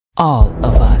All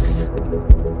of us.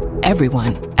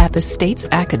 Everyone at the state's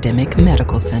academic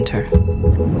medical center.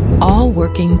 All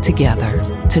working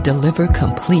together to deliver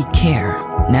complete care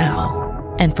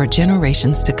now and for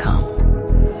generations to come.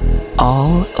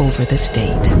 All over the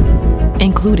state,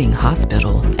 including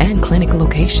hospital and clinic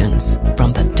locations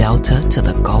from the Delta to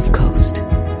the Gulf Coast.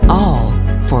 All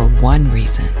for one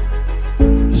reason.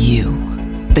 You,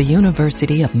 the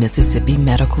University of Mississippi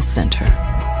Medical Center.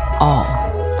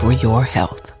 All for your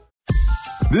health.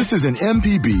 This is an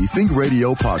MPB Think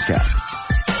Radio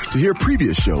podcast. To hear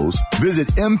previous shows, visit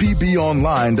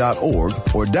mpbonline.org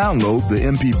or download the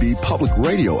MPB Public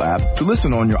Radio app to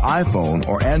listen on your iPhone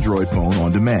or Android phone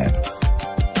on demand.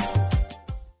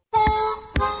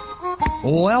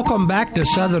 Welcome back to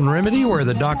Southern Remedy, where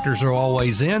the doctors are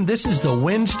always in. This is the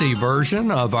Wednesday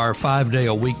version of our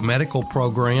 5-day-a-week medical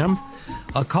program,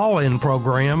 a call-in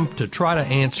program to try to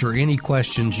answer any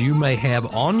questions you may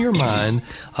have on your mind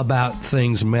about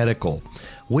things medical.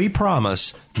 We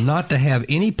promise not to have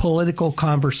any political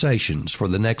conversations for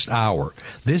the next hour.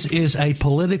 This is a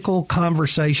political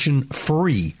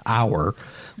conversation-free hour.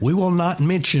 We will not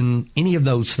mention any of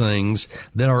those things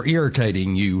that are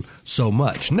irritating you so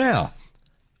much. Now,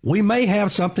 we may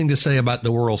have something to say about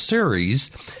the World Series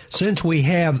since we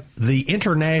have the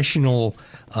international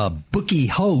bookie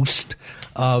host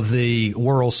of the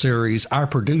World Series, our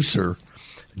producer,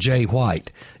 Jay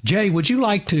White. Jay, would you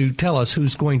like to tell us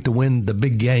who's going to win the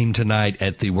big game tonight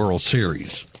at the World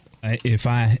Series? If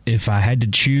I had to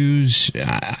choose,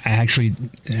 I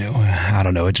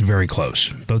don't know. It's very close.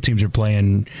 Both teams are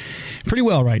playing pretty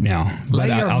well right now. Lay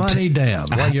your money down.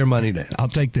 Lay your money down. I'll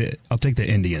take the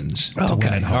Indians. To win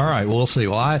at home. All right. We'll see.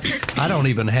 Well, I don't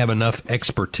even have enough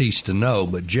expertise to know,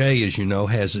 but Jay, as you know,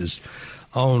 has his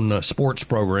own sports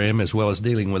program as well as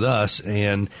dealing with us,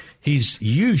 and he's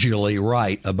usually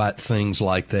right about things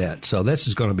like that. So this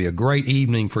is going to be a great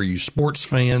evening for you sports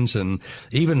fans, and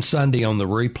even Sunday on the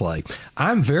replay.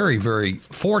 I'm very, very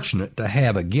fortunate to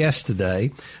have a guest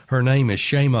today. Her name is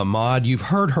Shema Ahmad. You've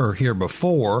heard her here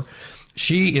before.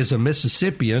 She is a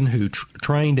Mississippian who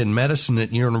trained in medicine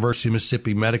at University of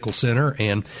Mississippi Medical Center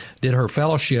and did her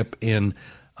fellowship in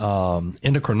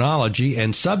endocrinology,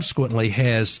 and subsequently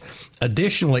has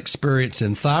additional experience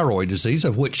in thyroid disease,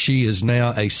 of which she is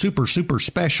now a super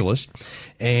specialist.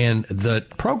 And the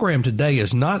program today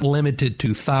is not limited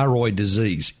to thyroid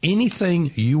disease.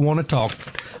 Anything you want to talk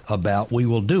about, we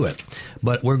will do it.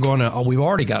 But we've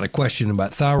already got a question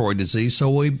about thyroid disease,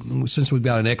 so since we've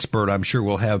got an expert, I'm sure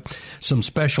we'll have some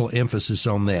special emphasis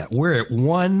on that. We're at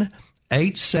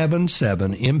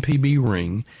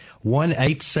 1-877-MPB-RING,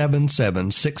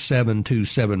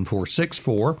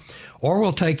 1-877-672-7464, or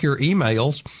we'll take your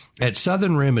emails at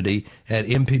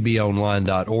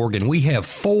southernremedy@mpbonline.org. And we have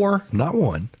 4, not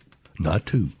 1, not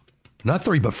 2, not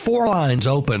 3, but 4 lines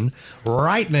open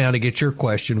right now to get your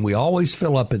question. We always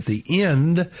fill up at the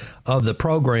end of the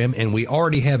program, and we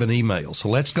already have an email. So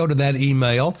let's go to that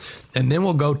email, and then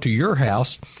we'll go to your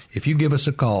house if you give us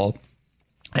a call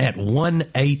at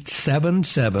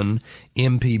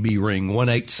 1-877-MPB-RING,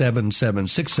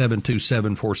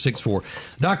 1-877-672-7464.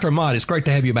 Dr. Ahmad, it's great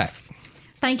to have you back.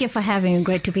 Thank you for having me.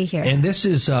 Great to be here. And this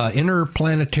is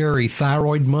Interplanetary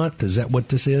Thyroid Month. Is that what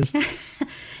this is?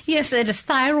 Yes, it is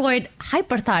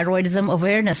Hyperthyroidism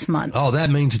Awareness Month. Oh, that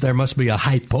means there must be a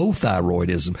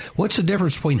hypothyroidism. What's the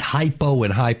difference between hypo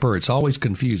and hyper? It's always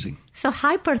confusing. So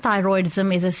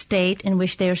hyperthyroidism is a state in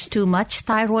which there's too much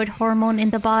thyroid hormone in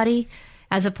the body,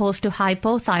 as opposed to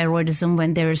hypothyroidism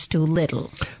when there's too little.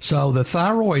 So the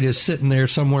thyroid is sitting there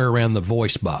somewhere around the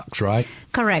voice box, right?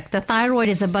 Correct. The thyroid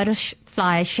is a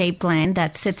butterfly-shaped gland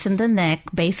that sits in the neck,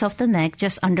 base of the neck,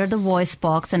 just under the voice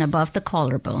box and above the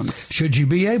collarbones. Should you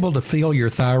be able to feel your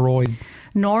thyroid?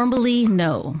 Normally,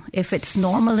 no. If it's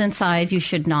normal in size, you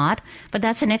should not. But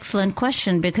that's an excellent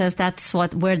question, because that's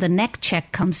where the neck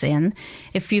check comes in.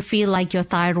 If you feel like your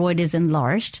thyroid is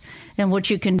enlarged, then what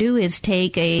you can do is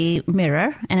take a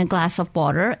mirror and a glass of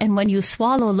water, and when you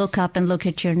swallow, look up and look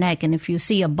at your neck. And if you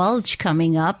see a bulge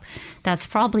coming up, that's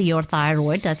probably your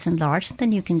thyroid that's enlarged.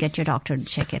 Then you can get your doctor to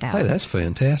check it out. Hey, that's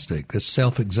fantastic. This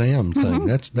self-exam thing.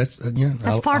 That's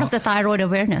part of the thyroid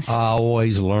awareness. I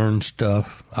always learn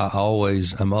stuff.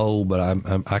 I'm old, but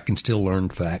I can still learn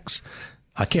facts.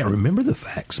 I can't remember the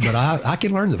facts, but I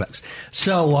can learn the facts.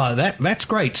 So that's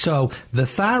great. So the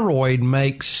thyroid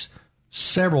makes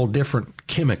several different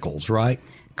chemicals, right?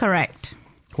 Correct.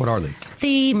 What are they?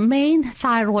 The main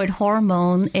thyroid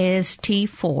hormone is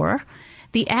T4.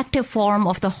 The active form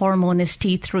of the hormone is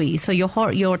T3. So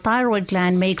your thyroid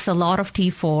gland makes a lot of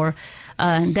T4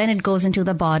 Then it goes into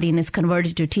the body and is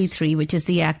converted to T3, which is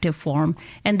the active form.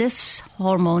 And this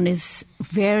hormone is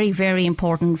very, very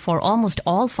important for almost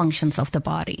all functions of the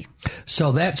body.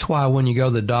 So that's why when you go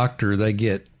to the doctor, they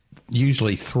get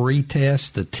usually 3 tests,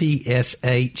 the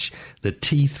TSH, the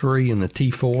T3, and the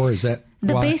T4. Is that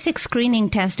the why? basic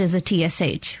screening test is a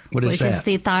TSH, which is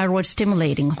the thyroid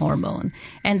stimulating hormone.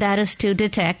 And that is to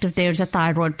detect if there's a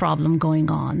thyroid problem going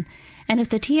on. And if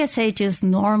the TSH is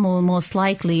normal, most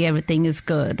likely everything is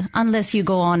good, unless you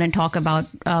go on and talk about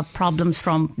problems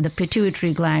from the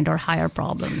pituitary gland or higher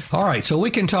problems. All right, so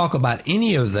we can talk about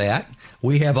any of that.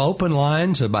 We have open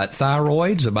lines about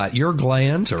thyroids, about your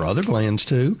glands or other glands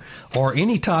too, or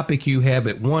any topic you have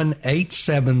at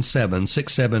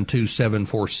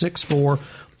 1-877-672-7464,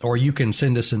 or you can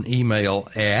send us an email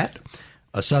at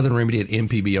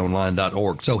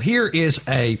southernremedy@mpbonline.org. So here is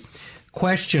a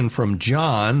question from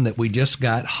John that we just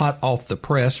got hot off the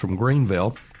press from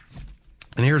Greenville.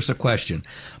 And here's the question.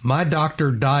 My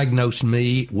doctor diagnosed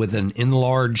me with an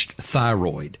enlarged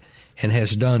thyroid and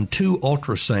has done 2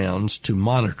 ultrasounds to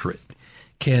monitor it.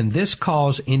 Can this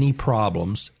cause any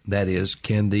problems? That is,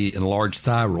 can the enlarged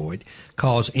thyroid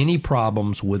cause any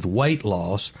problems with weight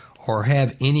loss or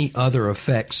have any other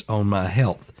effects on my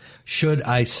health? Should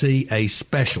I see a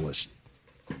specialist?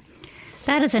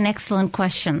 That is an excellent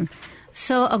question.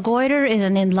 So a goiter is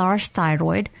an enlarged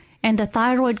thyroid, and the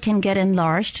thyroid can get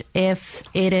enlarged if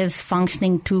it is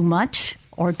functioning too much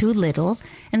or too little,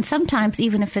 and sometimes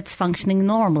even if it's functioning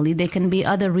normally, there can be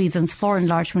other reasons for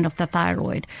enlargement of the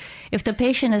thyroid. If the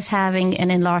patient is having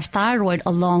an enlarged thyroid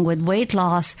along with weight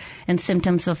loss and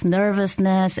symptoms of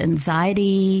nervousness,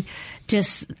 anxiety,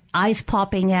 just eyes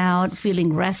popping out,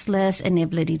 feeling restless,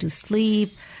 inability to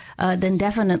sleep, then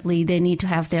definitely they need to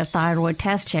have their thyroid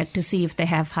test checked to see if they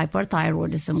have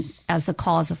hyperthyroidism as the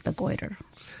cause of the goiter.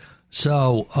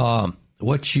 So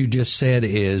what you just said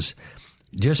is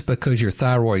just because your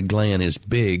thyroid gland is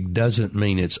big doesn't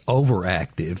mean it's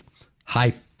overactive,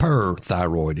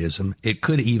 hyperthyroidism. It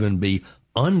could even be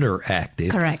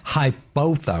underactive, correct,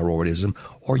 hypothyroidism,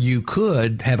 or you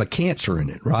could have a cancer in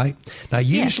it, right? Now,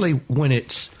 usually when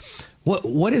it's,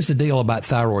 what is the deal about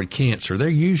thyroid cancer? They're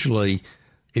usually,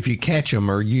 if you catch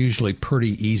them, are usually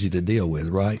pretty easy to deal with,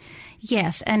 right?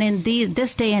 Yes, and in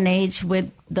this day and age with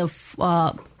the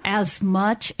as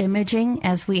much imaging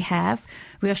as we have,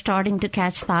 we are starting to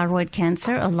catch thyroid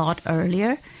cancer a lot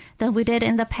earlier than we did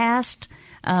in the past.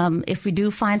 If we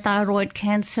do find thyroid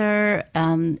cancer,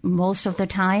 most of the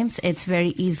times it's very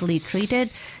easily treated.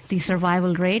 The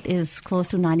survival rate is close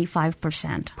to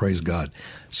 95%. Praise God.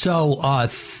 So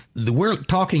we're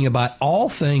talking about all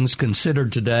things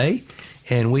considered today,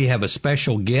 and we have a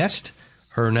special guest.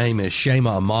 Her name is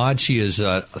Shema Ahmad. She is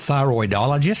a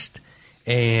thyroidologist,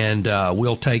 and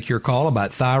we'll take your call about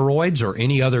thyroids or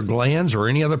any other glands or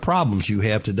any other problems you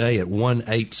have today at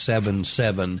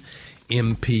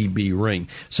 1-877-MPB-RING.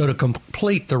 So to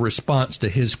complete the response to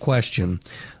his question,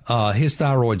 his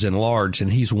thyroid's enlarged,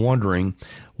 and he's wondering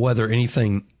whether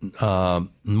anything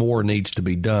more needs to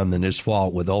be done than his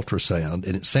fault with ultrasound.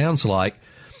 And it sounds like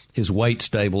his weight's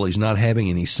stable. He's not having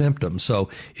any symptoms. So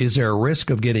is there a risk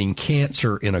of getting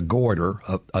cancer in a goiter,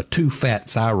 a too fat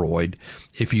thyroid,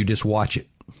 if you just watch it?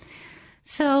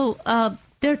 So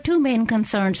there are 2 main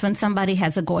concerns when somebody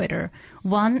has a goiter.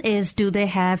 One is, do they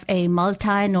have a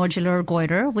multinodular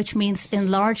goiter, which means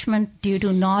enlargement due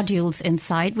to nodules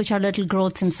inside, which are little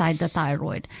growths inside the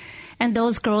thyroid. And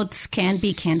those growths can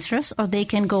be cancerous, or they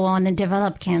can go on and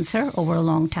develop cancer over a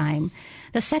long time.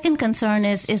 The second concern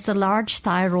is the large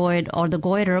thyroid or the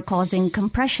goiter causing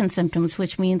compression symptoms,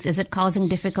 which means is it causing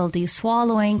difficulty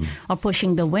swallowing or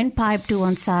pushing the windpipe to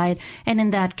one side? And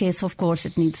in that case, of course,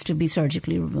 it needs to be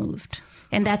surgically removed.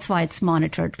 And that's why it's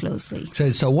monitored closely.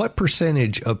 So what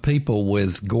percentage of people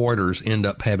with goiters end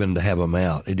up having to have them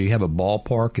out? Do you have a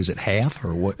ballpark? Is it half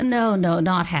or what? No,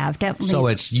 not half. Definitely. So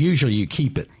it's usually you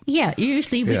keep it. Yeah,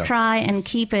 usually we try and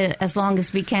keep it as long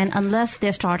as we can, unless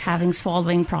they start having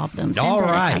swallowing problems. All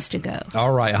right. It has to go.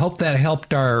 All right. I hope that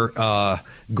helped our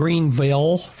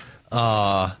Greenville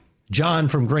John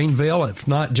from Greenville. If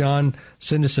not, John,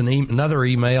 send us another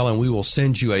email, and we will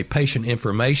send you a patient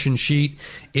information sheet.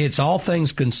 It's all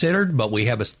things considered, but we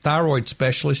have a thyroid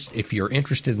specialist if you're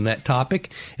interested in that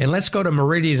topic. And let's go to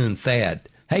Meridian and Thad.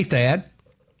 Hey, Thad.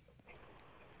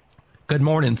 Good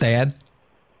morning, Thad.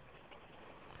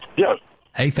 Yes.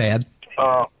 Hey, Thad.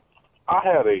 I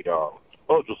had a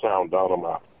ultrasound done on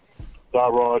my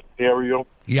thyroid area.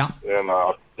 Yeah. And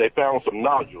they found some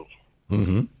nodules.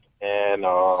 Mm-hmm. And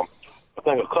I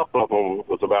think a couple of them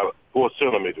was about 4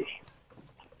 centimeters.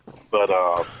 But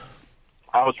I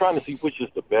was trying to see which is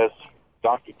the best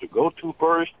doctor to go to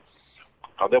first.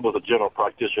 there was a general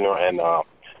practitioner, and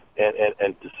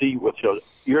to see with your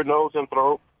ear, nose, and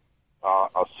throat,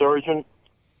 a surgeon.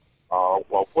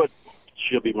 Well, what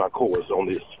should be my course on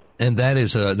this? And that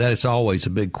is always a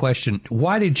big question.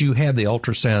 Why did you have the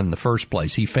ultrasound in the first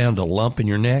place? He found a lump in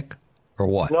your neck, or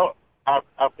what? No, I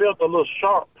felt a little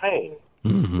sharp pain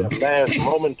that lasts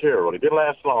momentarily. It didn't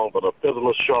last long, but I felt a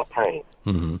little sharp pain.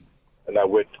 Mm-hmm. And I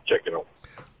went to check it out.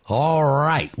 All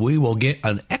right. We will get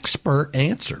an expert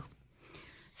answer.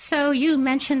 So you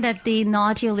mentioned that the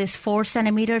nodule is 4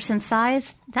 centimeters in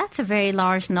size. That's a very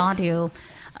large nodule.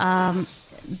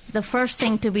 The first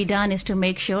thing to be done is to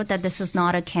make sure that this is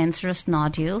not a cancerous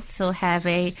nodule. So have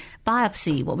a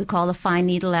biopsy, what we call a fine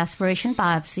needle aspiration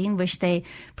biopsy, in which they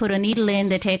put a needle in,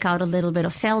 they take out a little bit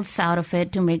of cells out of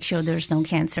it to make sure there's no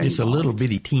cancer It's involved. a little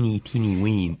bitty, teeny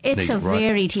weeny It's needle, a right?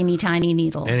 very teeny tiny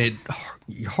needle. And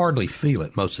you hardly feel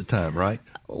it most of the time, right?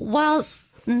 Well,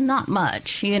 not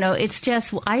much. It's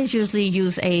just, I usually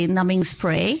use a numbing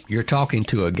spray. You're talking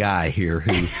to a guy here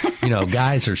who,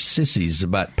 guys are sissies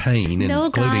about pain, No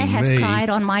including guy has me.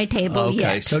 cried on my table yet.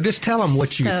 Okay, so just tell them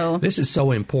what So- this is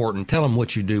so important. Tell them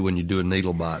what you do when you do a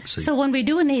needle biopsy. So when we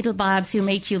do a needle biopsy, we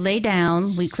make you lay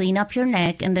down, we clean up your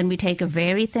neck, and then we take a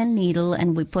very thin needle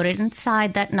and we put it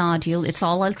inside that nodule. It's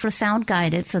all ultrasound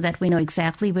guided so that we know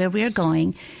exactly where we are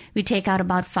going. We take out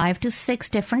about 5 to 6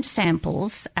 different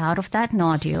samples out of that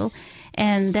nodule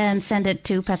and then send it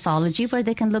to pathology where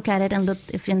they can look at it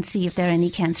and see if there are any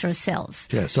cancerous cells.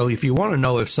 Yeah, so if you want to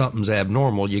know if something's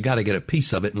abnormal, you got to get a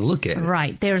piece of it and look at it.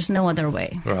 Right. There's no other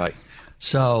way. Right.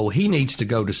 So he needs to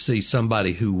go to see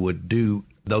somebody who would do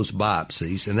those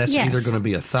biopsies, and that's Yes. either going to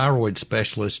be a thyroid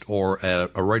specialist or a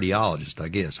radiologist, I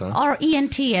guess, huh? Or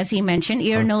ENT, as he mentioned,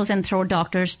 ear, nose, and throat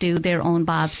doctors do their own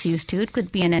biopsies too. It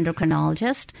could be an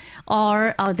endocrinologist,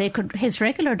 or his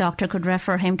regular doctor could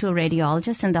refer him to a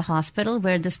radiologist in the hospital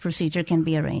where this procedure can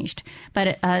be arranged.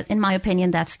 But in my opinion,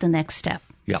 that's the next step.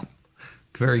 Yeah.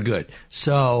 Very good.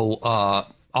 So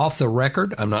off the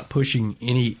record, I'm not pushing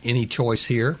any choice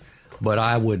here, but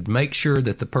I would make sure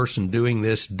that the person doing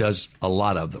this does a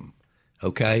lot of them.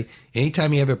 Okay?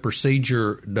 Anytime you have a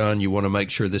procedure done, you want to make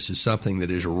sure this is something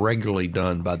that is regularly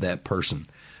done by that person.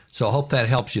 So I hope that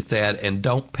helps you, Thad. And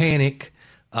don't panic.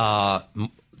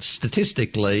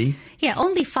 Statistically, Yeah,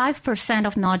 only 5%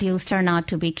 of nodules turn out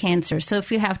to be cancer. So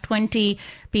if you have 20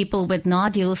 people with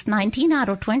nodules, 19 out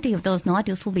of 20 of those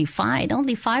nodules will be fine.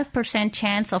 Only 5%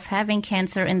 chance of having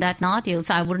cancer in that nodule.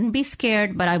 So I wouldn't be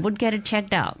scared, but I would get it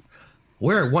checked out.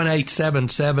 we're at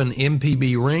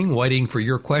 1-877-MPB-RING waiting for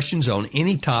your questions on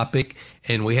any topic,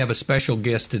 and we have a special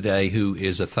guest today who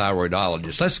is a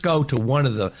thyroidologist. Let's go to one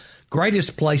of the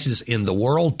greatest places in the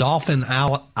world, Dauphin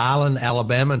Island,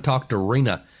 Alabama, and talk to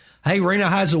Rena. Hey, Rena,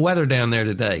 how's the weather down there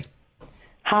today?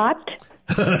 Hot.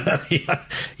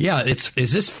 Yeah.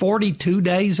 Is this 42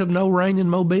 days of no rain in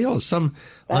Mobile? Some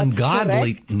That's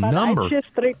ungodly correct, but number. I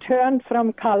just returned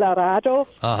from Colorado,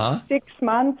 6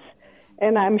 months,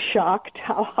 and I'm shocked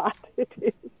how hot it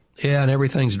is. Yeah, and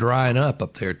everything's drying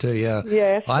up there, too, yeah.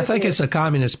 Yes, Well, I it think is. it's a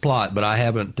communist plot, but I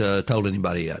haven't told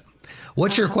anybody yet.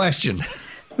 What's your question?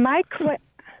 My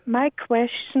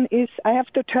question is, I have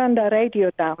to turn the radio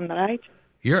down, right?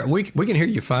 We can hear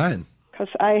you fine. Because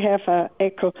I have an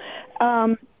echo.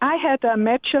 I had a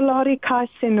medullary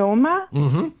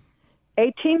carcinoma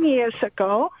 18 years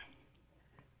ago.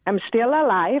 I'm still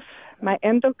alive. My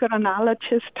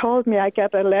endocrinologist told me I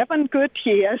got 11 good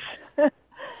years.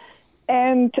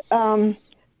 And the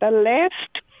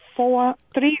last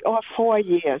 3 or 4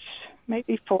 years,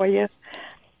 maybe 4 years,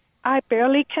 I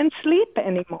barely can sleep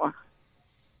anymore.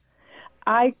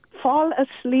 I fall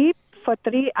asleep for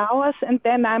 3 hours, and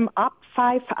then I'm up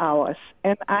 5 hours,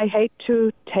 and I hate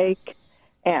to take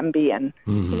Ambien,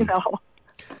 you know.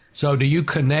 So do you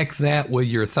connect that with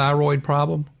your thyroid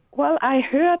problem? Well, I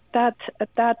heard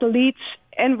that leads,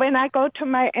 and when I go to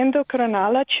my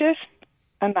endocrinologist,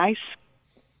 a nice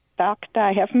doctor,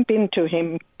 I haven't been to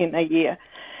him in a year,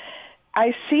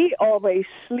 I see always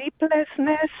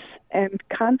sleeplessness and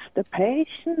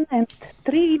constipation and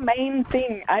 3 main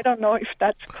things. I don't know if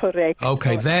that's correct.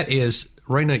 Okay, that is,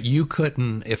 Rena, you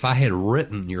couldn't, if I had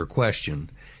written your question,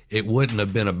 it wouldn't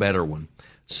have been a better one.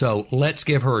 So let's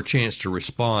give her a chance to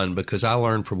respond, because I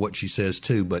learned from what she says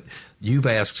too, but you've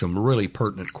asked some really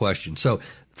pertinent questions. So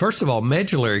first of all,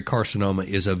 medullary carcinoma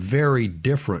is a very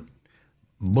different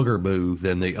booger-boo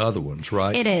than the other ones,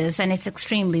 right? It is, and it's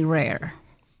extremely rare.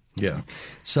 Yeah.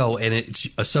 So, and it's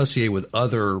associated with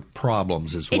other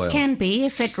problems as well. It can be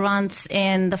if it runs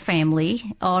in the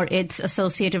family or it's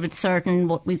associated with certain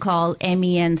what we call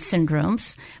MEN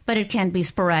syndromes, but it can be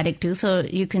sporadic too, so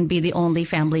you can be the only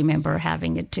family member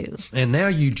having it too. And now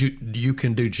you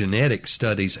can do genetic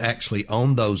studies actually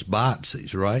on those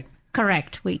biopsies, right?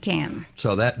 Correct, we can.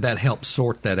 So that helps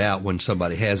sort that out when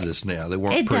somebody has this now. They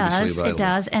weren't previously available. It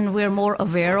does, and we're more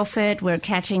aware of it. We're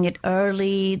catching it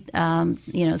early.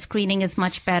 Screening is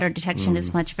much better, detection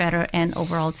is much better, and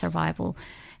overall survival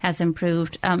has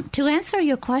improved. To answer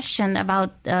your question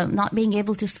about not being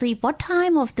able to sleep, what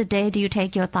time of the day do you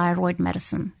take your thyroid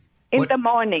medicine? In the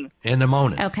morning. In the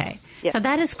morning. Okay. Yeah. So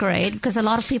that is great because a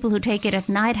lot of people who take it at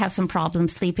night have some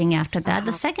problems sleeping after that.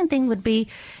 The second thing would be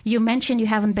you mentioned you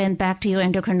haven't been back to your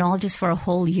endocrinologist for a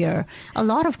whole year. A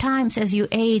lot of times as you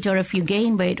age or if you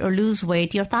gain weight or lose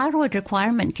weight, your thyroid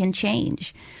requirement can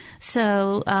change.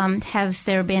 So has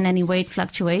there been any weight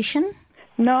fluctuation?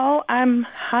 No, I'm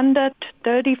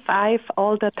 135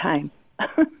 all the time.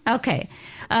 Okay.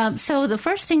 So the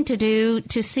first thing to do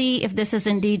to see if this is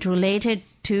indeed related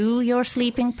to your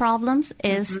sleeping problems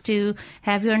is to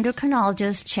have your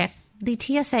endocrinologist check the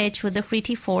TSH with the free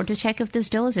T4 to check if this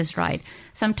dose is right.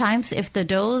 Sometimes if the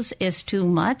dose is too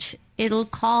much, it'll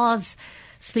cause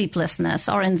sleeplessness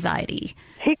or anxiety.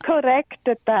 He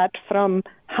corrected that from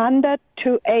 100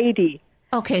 to 80.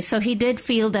 Okay, so he did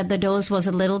feel that the dose was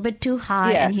a little bit too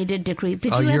high, Yes. and he did decrease.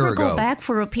 Did A you year ever go ago. back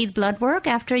for repeat blood work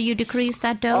after you decreased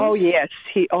that dose? Oh, yes,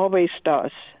 he always does.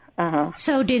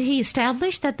 So did he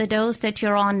establish that the dose that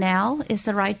you're on now is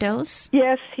the right dose?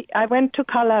 Yes, I went to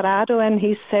Colorado and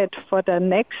he said for the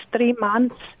next 3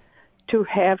 months to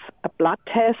have a blood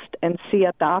test and see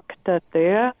a doctor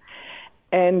there,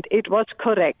 and it was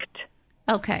correct.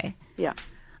 Okay. Yeah.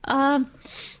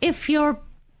 If your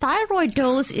thyroid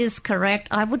dose is correct,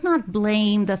 I would not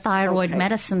blame the thyroid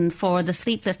medicine for the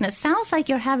sleeplessness. It sounds like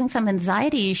you're having some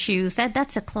anxiety issues.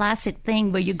 That's a classic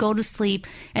thing where you go to sleep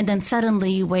and then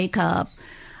suddenly you wake up.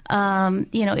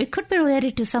 It could be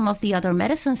related to some of the other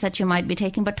medicines that you might be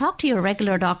taking, but talk to your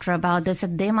regular doctor about this,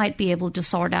 and they might be able to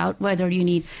sort out whether you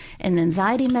need an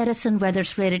anxiety medicine, whether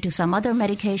it's related to some other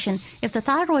medication. If the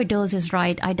thyroid dose is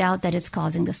right, I doubt that it's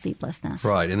causing the sleeplessness.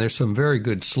 Right, and there's some very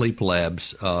good sleep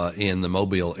labs in the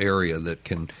Mobile area that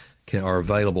are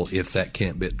available if that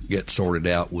can't get sorted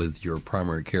out with your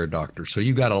primary care doctor. So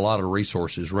you've got a lot of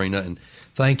resources, Rena, and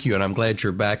thank you. And I'm glad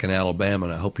you're back in Alabama,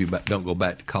 and I hope you don't go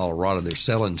back to Colorado. They're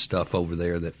selling stuff over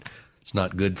there that's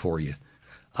not good for you.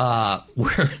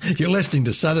 You're listening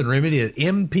to Southern Remedy at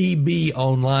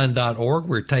mpbonline.org.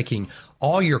 We're taking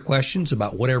all your questions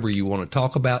about whatever you want to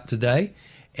talk about today,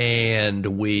 and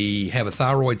we have a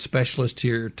thyroid specialist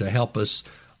here to help us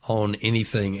on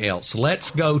anything else.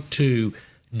 Let's go to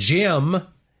Jim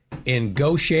in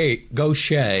Gaucher.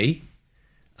 Hey,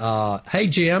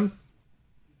 Jim.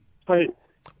 Hey.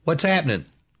 What's happening?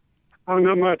 Oh,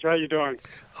 not much. How you doing?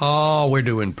 Oh, we're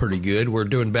doing pretty good. We're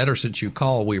doing better since you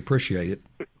called. We appreciate it.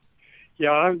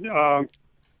 Yeah,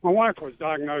 my wife was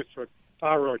diagnosed with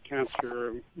thyroid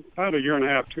cancer about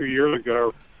 1.5 to 2 years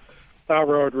ago.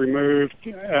 Thyroid removed,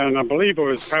 and I believe it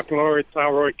was papillary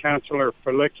thyroid cancer or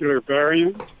follicular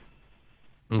variant.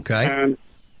 Okay. And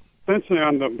since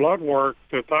then, the blood work,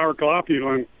 the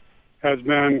thyroglobulin has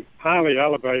been highly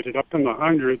elevated, up in the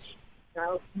hundreds.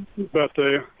 But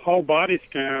the whole body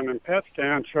scan and PET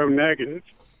scan show negative,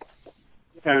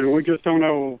 and we just don't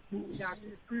know,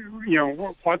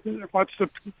 what's the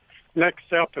next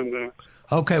step in this.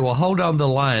 Okay, well, hold on the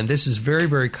line. This is very,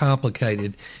 very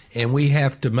complicated, and we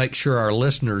have to make sure our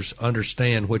listeners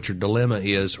understand what your dilemma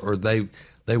is, or they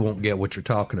won't get what you're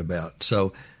talking about.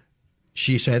 So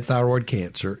she's had thyroid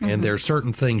cancer, and there are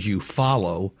certain things you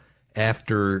follow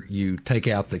after you take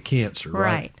out the cancer,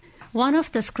 right? One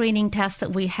of the screening tests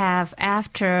that we have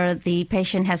after the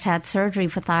patient has had surgery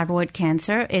for thyroid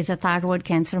cancer is a thyroid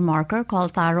cancer marker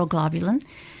called thyroglobulin,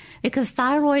 because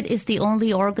thyroid is the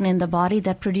only organ in the body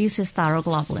that produces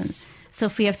thyroglobulin. So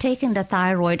if we have taken the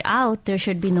thyroid out, there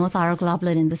should be no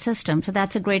thyroglobulin in the system. So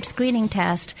that's a great screening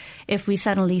test. If we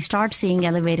suddenly start seeing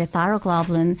elevated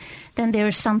thyroglobulin, then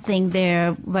there's something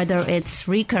there, whether it's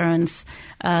recurrence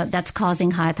that's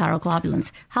causing high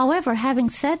thyroglobulins. However, having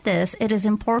said this, it is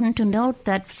important to note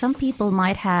that some people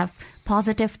might have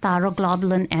positive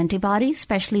thyroglobulin antibodies,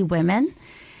 especially women.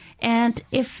 And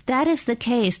if that is the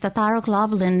case, the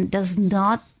thyroglobulin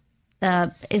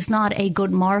is not a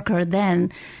good marker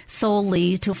then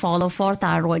solely to follow for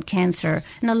thyroid cancer.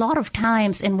 And a lot of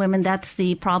times in women, that's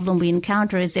the problem we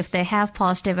encounter, is if they have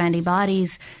positive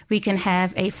antibodies, we can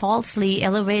have a falsely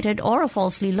elevated or a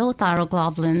falsely low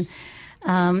thyroglobulin.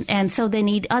 And so they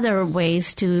need other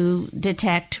ways to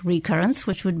detect recurrence,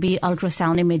 which would be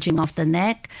ultrasound imaging of the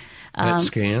neck.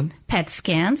 PET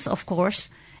scans, of course.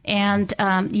 And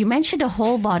you mentioned a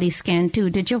whole body scan, too.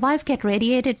 Did your wife get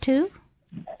radiated, too?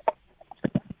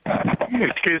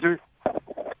 Excuse me?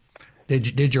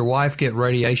 Did your wife get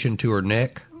radiation to her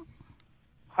neck?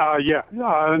 Yeah.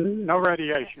 No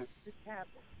radiation.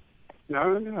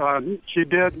 No, she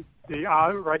did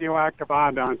the radioactive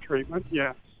iodine treatment,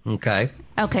 yes. Okay,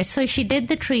 so she did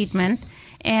the treatment.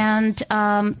 And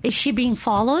is she being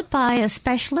followed by a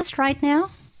specialist right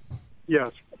now?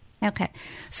 Yes. Okay.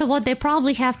 So what they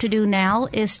probably have to do now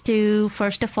is to,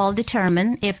 first of all,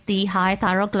 determine if the high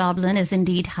thyroglobulin is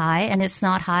indeed high and it's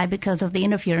not high because of the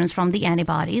interference from the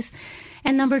antibodies.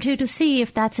 And number two, to see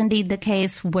if that's indeed the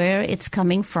case, where it's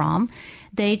coming from.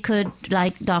 They could,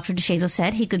 like Dr. DeShazo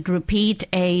said, he could repeat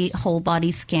a whole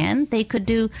body scan. They could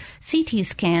do CT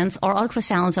scans or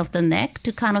ultrasounds of the neck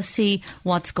to kind of see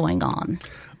what's going on.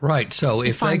 Right. So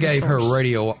if they gave her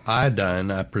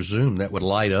radioiodine, I presume that would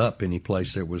light up any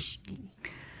place there was.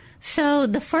 So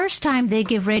the first time they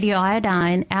give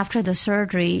radioiodine after the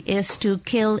surgery is to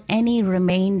kill any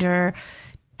remainder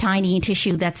tiny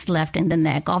tissue that's left in the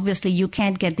neck. Obviously, you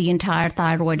can't get the entire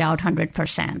thyroid out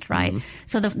 100%, right? Mm-hmm.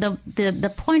 So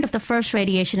the point of the first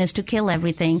radiation is to kill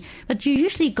everything. But you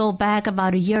usually go back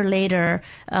about a year later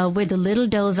with a little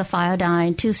dose of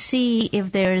iodine to see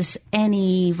if there's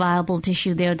any viable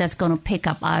tissue there that's going to pick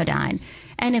up iodine.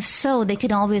 And if so, they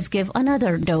can always give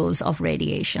another dose of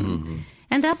radiation. Mm-hmm.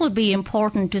 And that would be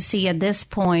important to see at this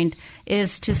point,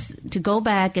 is to go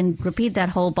back and repeat that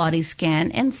whole body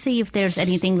scan and see if there's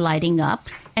anything lighting up.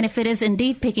 And if it is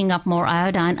indeed picking up more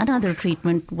iodine, another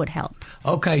treatment would help.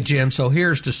 Okay, Jim, so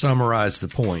here's to summarize the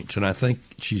points, and I think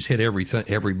she's hit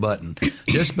every button.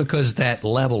 Just because that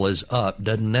level is up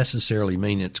doesn't necessarily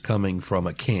mean it's coming from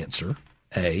a cancer,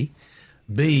 A.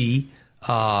 B,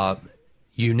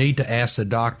 you need to ask the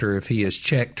doctor if he has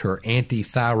checked her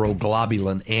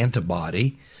antithyroglobulin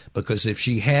antibody, because if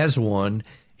she has one,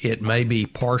 it may be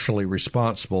partially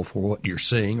responsible for what you're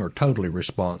seeing or totally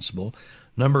responsible.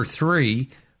 Number three,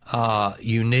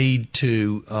 you need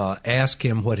to ask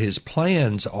him what his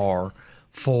plans are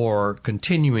for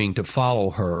continuing to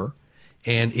follow her.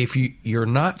 And if you're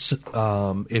not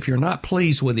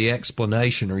pleased with the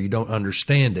explanation or you don't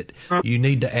understand it, you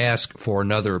need to ask for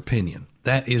another opinion.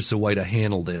 That is the way to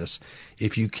handle this.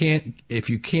 If you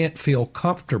can't feel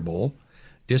comfortable,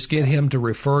 just get him to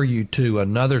refer you to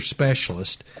another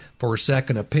specialist for a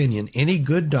second opinion. Any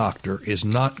good doctor is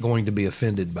not going to be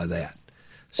offended by that.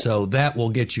 So that will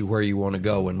get you where you want to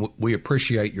go, and we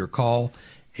appreciate your call,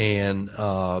 and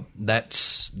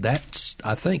that's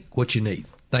I think what you need.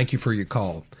 Thank you for your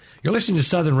call. You're listening to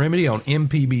Southern Remedy on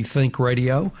MPB Think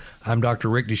Radio. I'm Dr.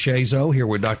 Rick DeShazo here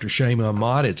with Dr. Shama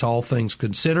Ahmad. It's All Things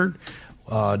Considered.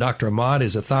 Dr. Ahmad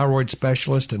is a thyroid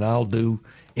specialist, and I'll do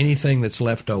anything that's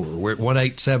left over. We're at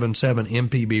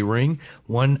 1-877-MPB-RING,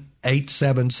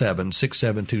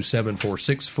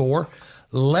 1-877-672-7464.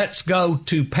 Let's go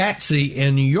to Patsy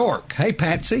in New York. Hey,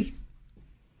 Patsy.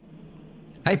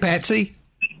 Hey, Patsy.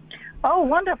 Oh,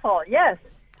 wonderful. Yes.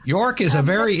 York is a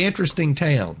very interesting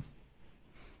town.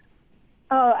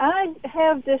 I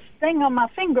have this thing on my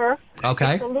finger.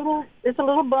 Okay. It's a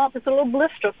little bump. It's a little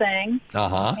blister thing.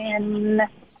 Uh-huh. And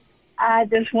I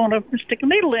just want to stick a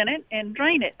needle in it and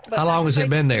drain it. How long has it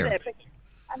been there?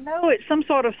 I know it's some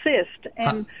sort of cyst.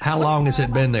 And how long has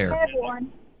it been there? I had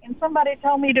one, and somebody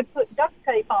told me to put duct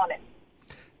tape on it.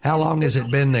 How long has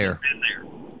it been there?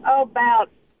 Oh, about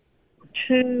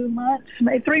 2 months,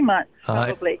 maybe 3 months,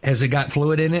 probably. Has it got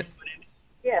fluid in it?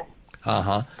 Yes.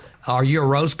 Uh-huh. Are you a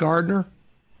rose gardener?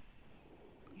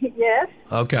 Yes.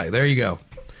 Okay, there you go.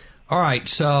 All right,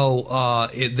 so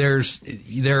there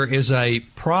is a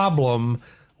problem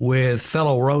with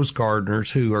fellow rose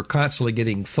gardeners who are constantly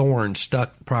getting thorns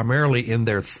stuck primarily in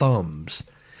their thumbs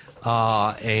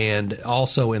and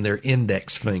also in their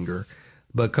index finger,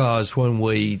 because when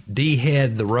we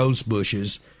dehead the rose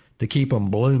bushes to keep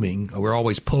them blooming, we're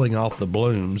always pulling off the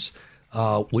blooms,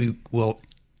 we will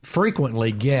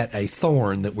frequently get a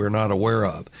thorn that we're not aware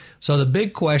of. So the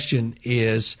big question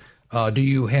is, do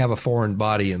you have a foreign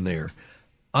body in there?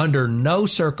 Under no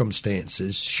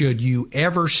circumstances should you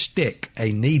ever stick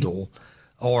a needle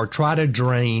or try to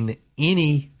drain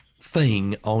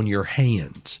anything on your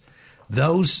hands.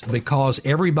 Because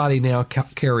everybody now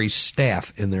carries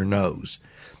staph in their nose.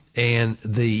 And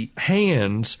the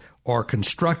hands are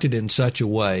constructed in such a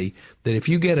way that if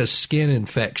you get a skin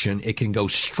infection, it can go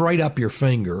straight up your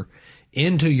finger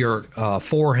into your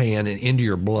forehand and into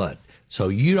your blood. So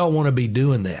you don't want to be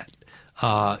doing that.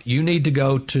 you need to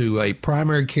go to a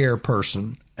primary care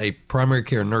person, a primary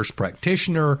care nurse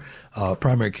practitioner, a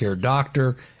primary care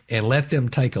doctor, and let them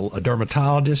take a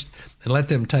dermatologist, and let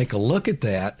them take a look at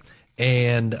that.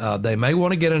 And they may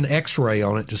want to get an X-ray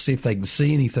on it to see if they can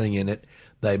see anything in it.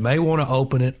 They may want to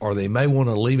open it, or they may want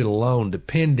to leave it alone,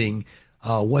 depending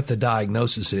what the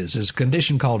diagnosis is. There's a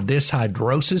condition called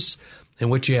dishydrosis, in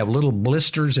which you have little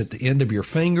blisters at the end of your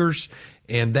fingers,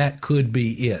 and that could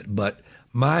be it. But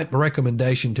my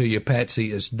recommendation to you,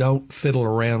 Patsy, is don't fiddle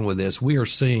around with this. We are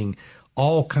seeing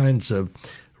all kinds of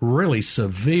really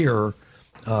severe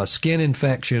skin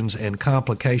infections and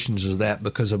complications of that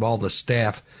because of all the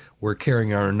staph we're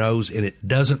carrying on our nose, and it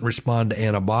doesn't respond to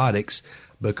antibiotics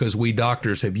because we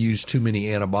doctors have used too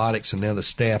many antibiotics, and now the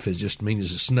staph is just mean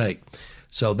as a snake.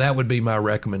 So that would be my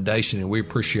recommendation, and we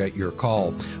appreciate your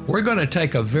call. We're going to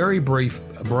take a very brief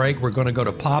break. We're going to go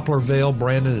to Poplarville,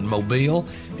 Brandon, and Mobile,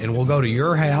 and we'll go to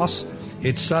your house.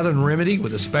 It's Southern Remedy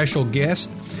with a special guest,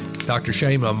 Dr.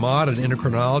 Shema Ahmad, an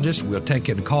endocrinologist. We'll take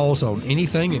in calls on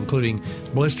anything, including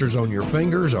blisters on your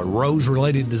fingers or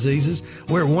rose-related diseases.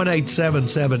 We're at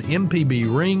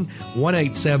 1-877-MPB-RING,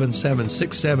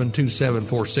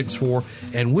 1-877-672-7464,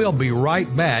 and we'll be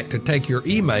right back to take your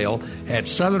email at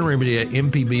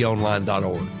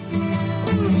southernremedy@mpbonline.org.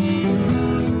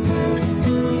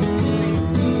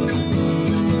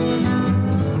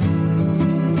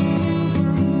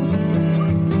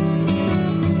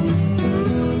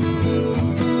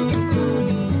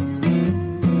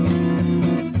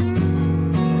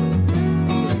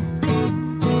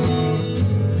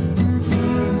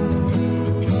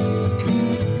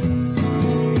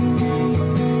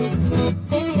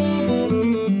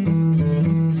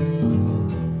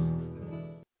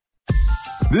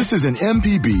 This is an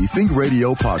MPB Think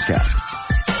Radio podcast.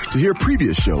 To hear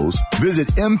previous shows, visit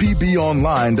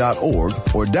mpbonline.org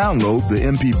or download the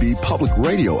MPB Public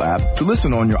Radio app to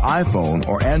listen on your iPhone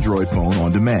or Android phone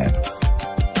on demand.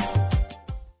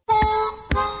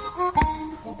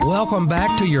 Welcome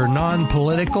back to your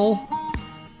non-political,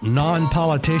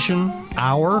 non-politician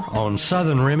hour on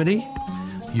Southern Remedy,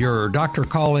 your doctor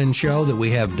call-in show that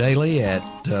we have daily at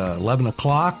 11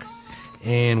 o'clock.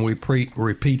 And we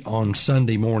repeat on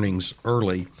Sunday mornings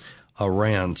early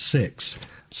around 6.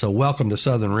 So welcome to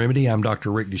Southern Remedy. I'm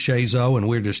Dr. Rick DeShazo, and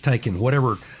we're just taking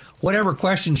whatever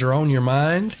questions are on your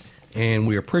mind, and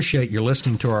we appreciate you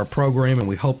listening to our program, and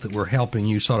we hope that we're helping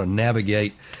you sort of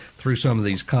navigate through some of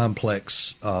these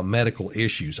complex medical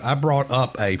issues. I brought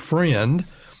up a friend,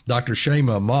 Dr.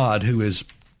 Shema Ahmad, who is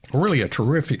really a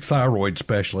terrific thyroid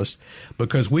specialist,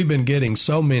 because we've been getting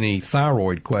so many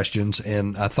thyroid questions,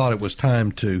 and I thought it was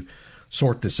time to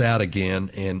sort this out again,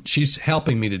 and she's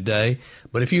helping me today.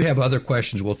 But if you have other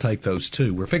questions, we'll take those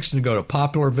too. We're fixing to go to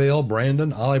Poplarville,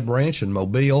 Brandon, Olive Branch, and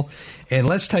Mobile, and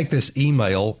let's take this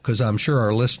email because I'm sure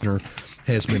our listener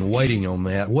has been waiting on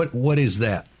that. What is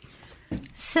that?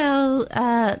 So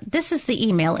this is the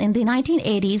email. In the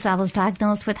 1980s, I was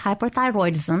diagnosed with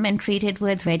hyperthyroidism and treated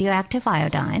with radioactive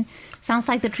iodine. Sounds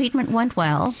like the treatment went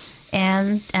well,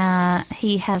 and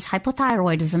he has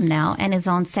hypothyroidism now and is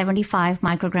on 75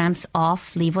 micrograms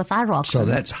of levothyroxine. So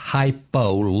that's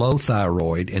hypo, low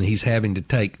thyroid, and he's having to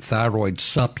take thyroid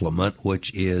supplement,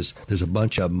 which is, there's a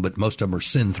bunch of them, but most of them are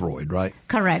Synthroid, right?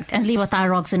 Correct, and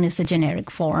levothyroxine is the generic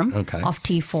form of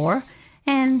T4.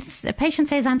 And the patient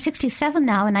says, I'm 67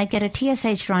 now and I get a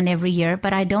TSH run every year,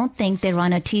 but I don't think they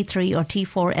run a T3 or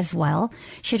T4 as well.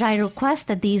 Should I request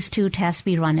that these two tests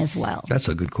be run as well? That's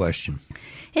a good question.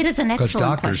 It is an excellent question. Because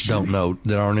doctors don't know,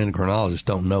 that aren't endocrinologists,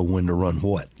 don't know when to run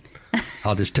what.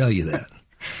 I'll just tell you that.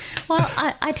 Well,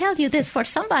 I tell you this, for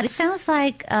somebody, it sounds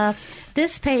like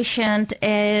this patient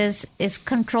is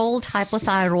controlled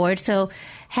hypothyroid, so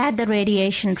had the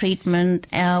radiation treatment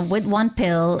with one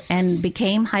pill and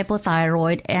became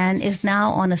hypothyroid and is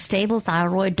now on a stable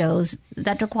thyroid dose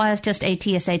that requires just a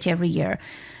TSH every year.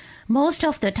 Most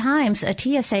of the times, a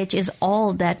TSH is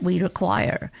all that we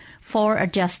require for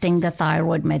adjusting the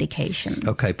thyroid medication.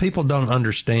 Okay, people don't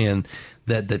understand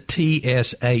that the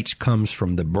TSH comes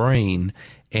from the brain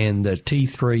and the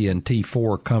T3 and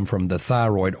T4 come from the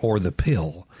thyroid or the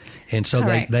pill. And so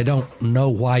they don't know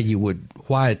why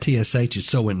a TSH is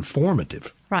so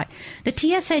informative. Right. The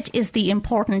TSH is the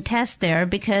important test there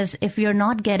because if you're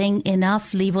not getting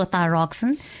enough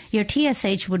levothyroxine, your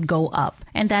TSH would go up,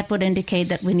 and that would indicate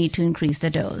that we need to increase the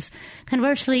dose.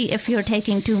 Conversely, if you're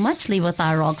taking too much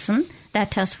levothyroxine,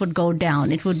 that test would go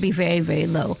down. It would be very, very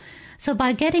low. So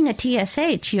by getting a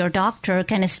TSH, your doctor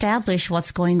can establish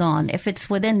what's going on. If it's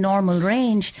within normal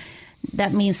range,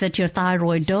 that means that your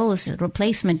thyroid dose,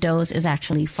 replacement dose, is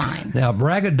actually fine. Now,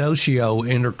 braggadocio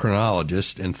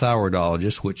endocrinologists and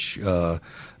thyroidologists, which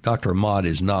Dr. Ahmad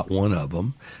is not one of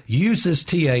them, use this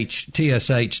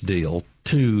TSH deal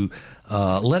to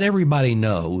let everybody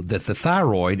know that the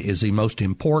thyroid is the most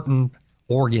important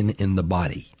organ in the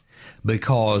body,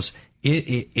 because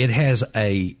it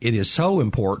is so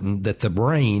important that the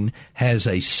brain has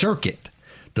a circuit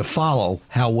to follow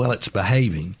how well it's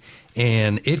behaving,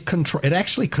 and it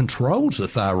actually controls the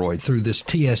thyroid through this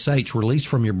TSH released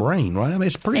from your brain, right? I mean,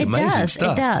 it's pretty amazing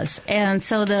stuff. It does. And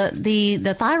so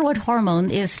the thyroid hormone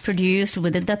is produced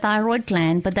within the thyroid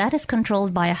gland, but that is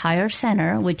controlled by a higher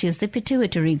center, which is the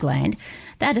pituitary gland.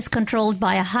 That is controlled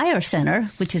by a higher center,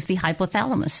 which is the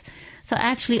hypothalamus. So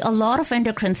actually, a lot of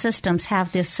endocrine systems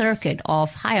have this circuit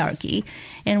of hierarchy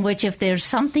in which if there's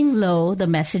something low, the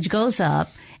message goes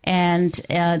up, and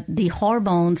the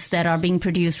hormones that are being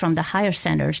produced from the higher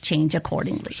centers change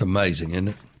accordingly. It's amazing, isn't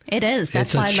it? It is.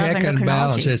 That's why I love endocrinology. It's a check and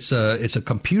balance. It's a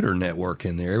computer network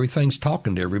in there. Everything's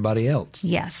talking to everybody else.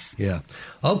 Yes. Yeah.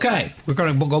 Okay. We're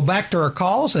going to go back to our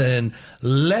calls, and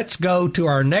let's go to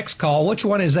our next call. Which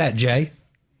one is that, Jay?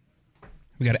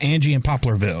 We got Angie in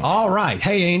Poplarville. All right.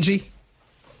 Hey, Angie.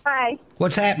 Hi.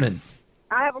 What's happening?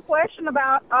 I have a question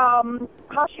about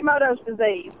Hashimoto's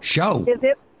disease. Show. Is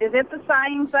it the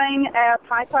same thing as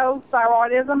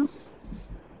hypothyroidism?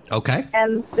 Okay.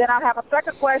 And then I have a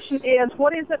second question is,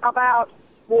 what is it about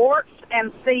warts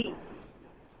and seeds,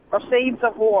 or seeds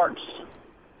of warts?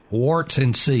 Warts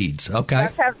and seeds. Okay.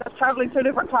 That's totally two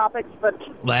different topics, but...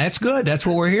 That's good. That's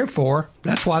what we're here for.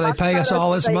 That's why they pay us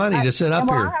all this money to sit up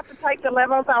here. Will I have to take the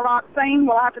levothyroxine?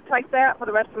 Will I have to take that for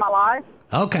the rest of my life?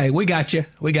 Okay, we got you.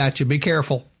 Be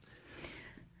careful.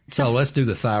 So let's do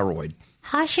the thyroid.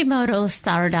 Hashimoto's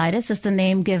thyroiditis is the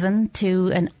name given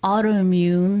to an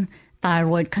autoimmune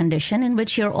thyroid condition in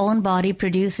which your own body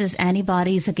produces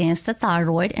antibodies against the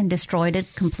thyroid and destroyed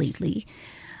it completely.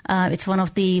 It's one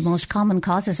of the most common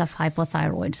causes of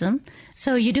hypothyroidism.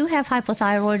 So you do have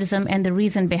hypothyroidism, and the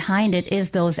reason behind it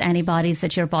is those antibodies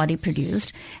that your body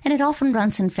produced, and it often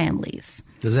runs in families.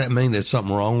 Does that mean there's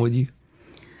something wrong with you?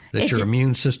 That your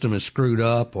immune system is screwed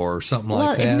up or something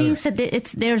like that? Well, it means that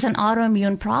there's an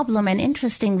autoimmune problem. And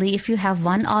interestingly, if you have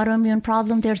one autoimmune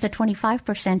problem, there's a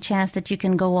 25% chance that you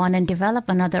can go on and develop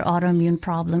another autoimmune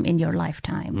problem in your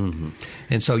lifetime. Mm-hmm.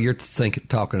 And so you're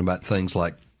talking about things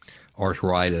like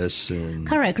arthritis and...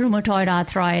 Correct. Rheumatoid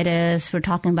arthritis. We're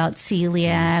talking about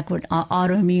celiac,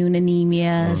 autoimmune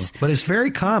anemias. But it's very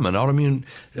common. Autoimmune,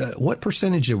 what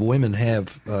percentage of women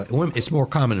have... it's more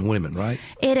common in women, right?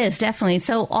 It is, definitely.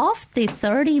 So of the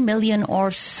 30 million or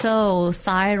so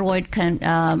thyroid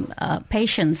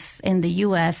patients in the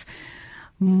U.S.,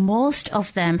 most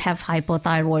of them have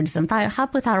hypothyroidism.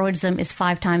 Hypothyroidism is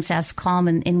 5 times as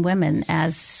common in women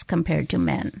as compared to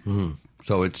men. Mm-hmm.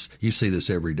 So you see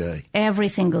this every day. Every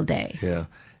single day. Yeah.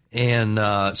 And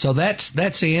so that's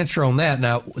the answer on that.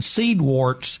 Now, seed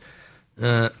warts,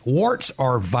 warts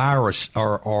are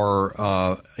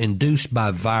induced by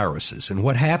viruses. And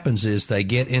what happens is they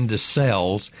get into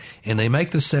cells and they make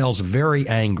the cells very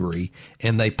angry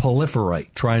and they proliferate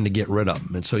trying to get rid of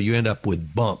them. And so you end up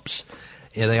with bumps.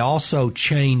 And they also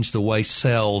change the way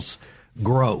cells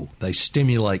grow. They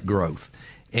stimulate growth.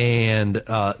 And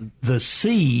the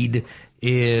seed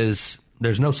is,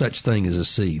 there's no such thing as a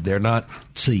seed. They're not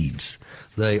seeds.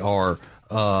 They are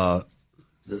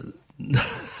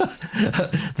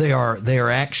they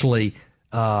are actually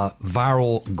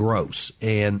viral growths.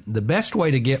 And the best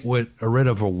way to get rid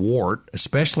of a wart,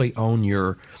 especially on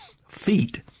your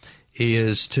feet,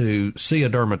 is to see a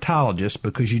dermatologist,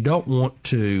 because you don't want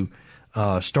to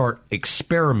start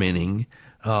experimenting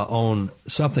on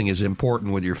something as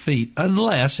important with your feet,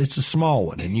 unless it's a small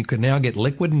one. And you can now get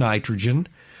liquid nitrogen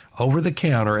over the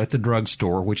counter at the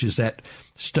drugstore, which is that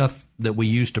stuff that we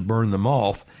use to burn them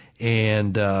off,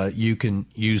 and you can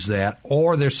use that.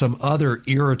 Or there's some other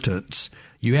irritants.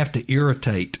 You have to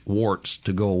irritate warts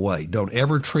to go away. Don't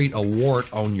ever treat a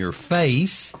wart on your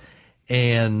face,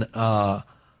 and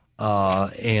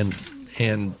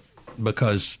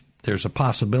because there's a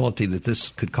possibility that this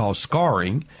could cause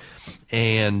scarring,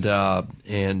 and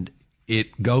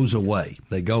it goes away.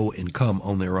 They go and come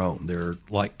on their own. They're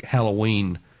like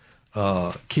Halloween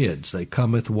kids. They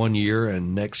come with 1 year,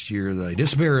 and next year they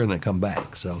disappear and they come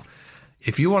back. So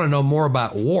if you want to know more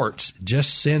about warts,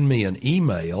 just send me an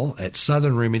email at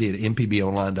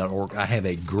southernremedy@mpbonline.org. I have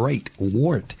a great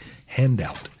wart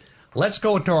handout. Let's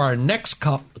go to our next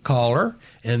caller,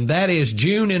 and that is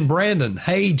June in Brandon.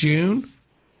 Hey, June.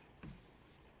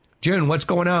 June, what's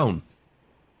going on?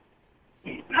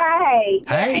 Hi.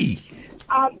 Hey.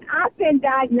 I've been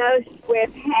diagnosed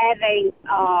with having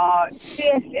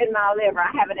cyst in my liver.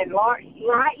 I have an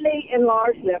slightly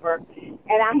enlarged liver,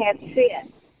 and I have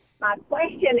cyst. My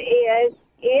question is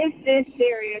this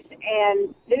serious,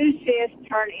 and do cysts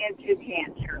turn into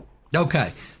cancer?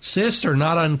 Okay. Cysts are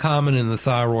not uncommon in the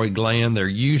thyroid gland. They're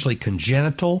usually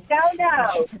congenital. No.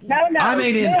 I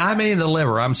mean in the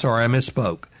liver. I'm sorry, I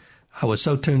misspoke. I was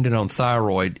so tuned in on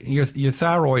thyroid. Your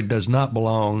thyroid does not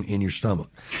belong in your stomach.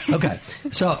 Okay.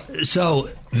 So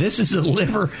this is the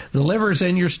liver. The liver is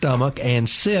in your stomach, and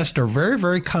cysts are very,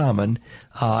 very common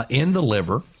in the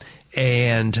liver.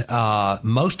 And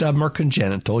most of them are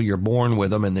congenital. You're born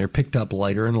with them, and they're picked up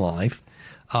later in life.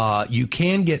 You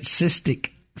can get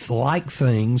cystic-like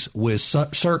things with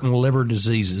certain liver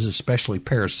diseases, especially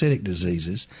parasitic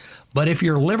diseases. But if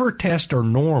your liver tests are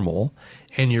normal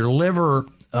and your liver,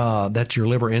 that's your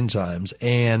liver enzymes,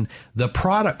 and the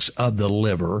products of the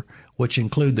liver, which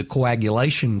include the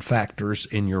coagulation factors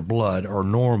in your blood, are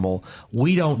normal,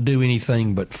 we don't do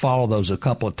anything but follow those a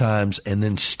couple of times and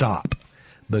then stop,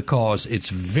 because it's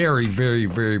very, very,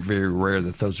 very, very rare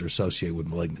that those are associated with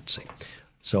malignancy.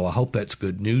 So I hope that's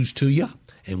good news to you,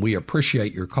 and we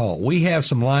appreciate your call. We have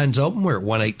some lines open. We're at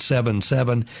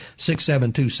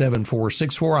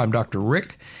 1-877-672-7464. I'm Dr.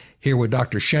 Rick, here with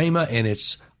Dr. Shema, and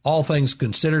it's All Things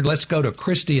Considered. Let's go to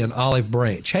Christy in Olive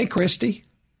Branch. Hey, Christy.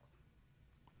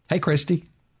 Hey, Christy.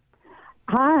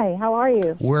 Hi, how are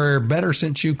you? We're better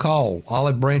since you called.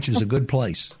 Olive Branch is a good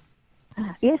place.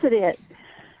 Yes, it is.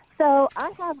 So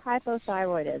I have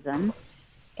hypothyroidism,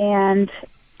 and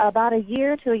about a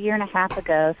year to a year and a half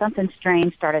ago, something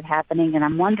strange started happening, and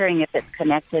I'm wondering if it's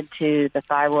connected to the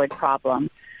thyroid problem.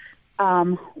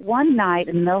 One night,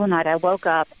 in the middle of the night, I woke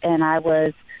up, and I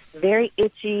was very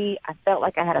itchy. I felt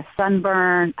like I had a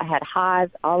sunburn. I had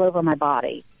hives all over my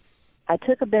body. I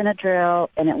took a Benadryl,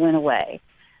 and it went away.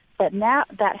 But now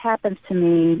that happens to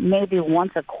me maybe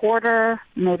once a quarter,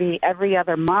 maybe every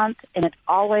other month, and it's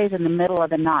always in the middle of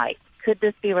the night. Could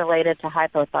this be related to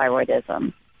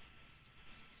hypothyroidism?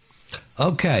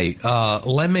 Okay,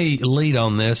 let me lead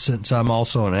on this since I'm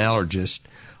also an allergist.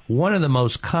 One of the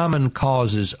most common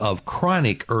causes of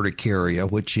chronic urticaria,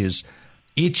 which is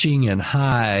itching and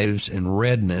hives and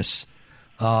redness,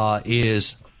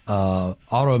 is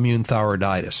autoimmune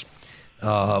thyroiditis.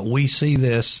 We see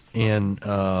this in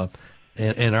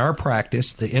our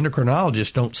practice. The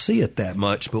endocrinologists don't see it that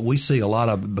much, but we see a lot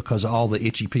of it because all the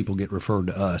itchy people get referred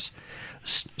to us.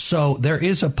 So there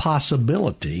is a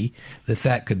possibility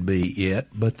that could be it,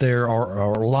 but there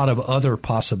are a lot of other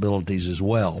possibilities as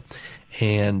well.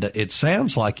 And it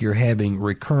sounds like you're having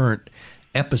recurrent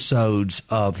episodes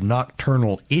of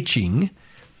nocturnal itching,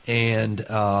 and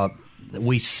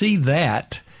we see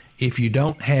that if you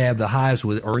don't have the hives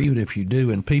with, or even if you do,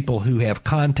 in people who have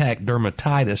contact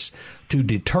dermatitis to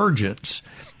detergents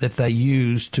that they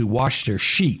use to wash their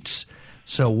sheets.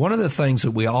 So one of the things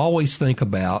that we always think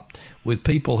about with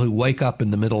people who wake up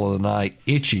in the middle of the night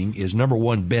itching is, number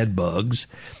one, bed bugs.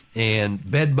 And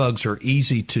bed bugs are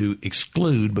easy to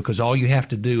exclude because all you have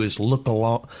to do is look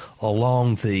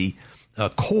along the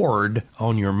cord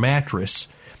on your mattress,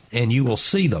 and you will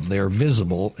see them. They're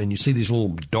visible, and you see these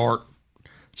little dark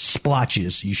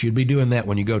splotches. You should be doing that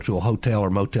when you go to a hotel or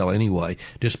motel anyway.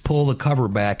 Just pull the cover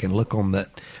back and look on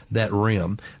that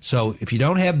rim. So if you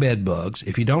don't have bed bugs,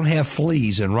 if you don't have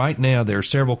fleas, and right now there are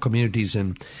several communities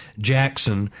in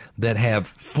Jackson that have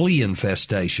flea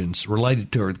infestations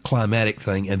related to a climatic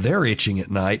thing, and they're itching at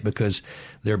night because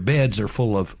their beds are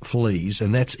full of fleas,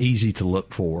 and that's easy to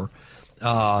look for.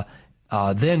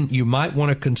 Then you might want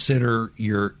to consider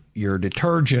your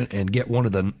detergent and get one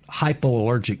of the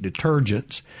hypoallergic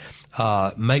detergents.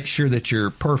 Make sure that your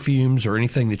perfumes or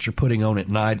anything that you're putting on at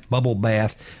night, bubble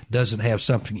bath, doesn't have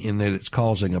something in there that's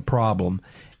causing a problem.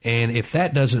 And if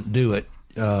that doesn't do it,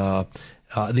 the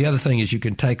other thing is you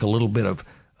can take a little bit of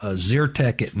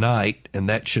Zyrtec at night, and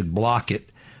that should block it.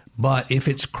 But if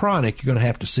it's chronic, you're going to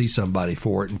have to see somebody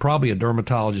for it, and probably a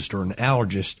dermatologist or an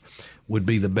allergist would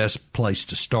be the best place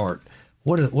to start.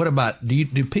 What about, do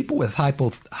people with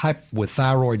with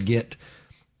thyroid get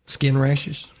skin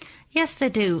rashes? Yes, they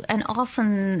do. And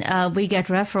often we get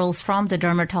referrals from the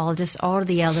dermatologist or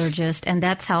the allergist, and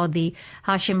that's how the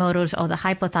Hashimoto's or the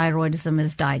hypothyroidism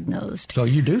is diagnosed. So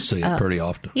you do see it pretty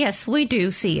often. Yes, we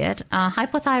do see it.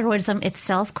 Hypothyroidism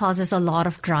itself causes a lot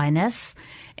of dryness,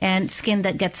 and skin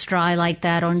that gets dry like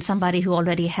that, or in somebody who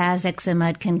already has eczema,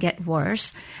 it can get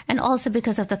worse. And also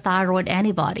because of the thyroid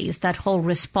antibodies, that whole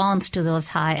response to those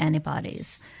high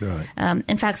antibodies. Right.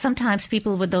 In fact, sometimes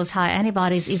people with those high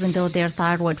antibodies, even though their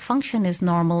thyroid function is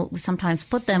normal, we sometimes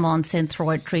put them on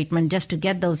Synthroid treatment just to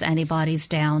get those antibodies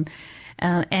down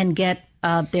and get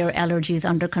their allergies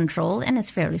under control, and it's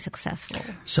fairly successful.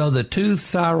 So the 2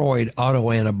 thyroid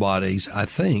autoantibodies, I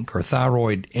think, are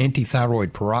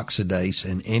antithyroid peroxidase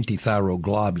and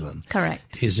antithyroglobulin.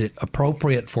 Correct. Is it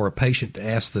appropriate for a patient to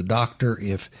ask the doctor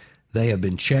if they have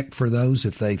been checked for those,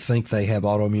 if they think they have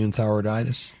autoimmune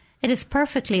thyroiditis? It is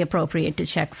perfectly appropriate to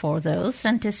check for those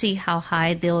and to see how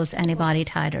high those antibody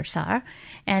titers are,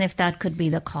 and if that could be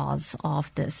the cause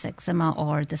of this eczema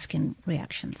or the skin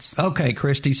reactions. Okay,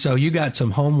 Christy, so you got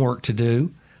some homework to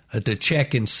do to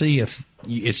check and see if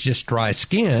it's just dry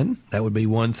skin. That would be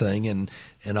one thing, and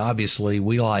obviously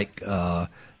we like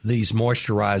these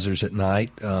moisturizers at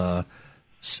night. I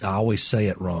always say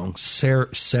it wrong.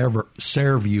 CeraVe.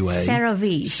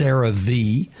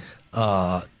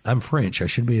 CeraVe. I'm French. I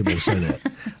should be able to say that.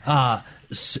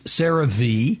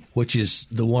 CeraVe, which is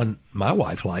the one my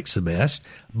wife likes the best,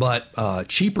 but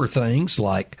cheaper things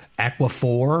like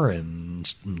Aquaphor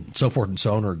and so forth and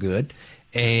so on are good.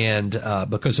 And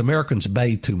because Americans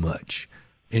bathe too much.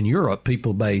 In Europe,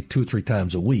 people bathe 2 or 3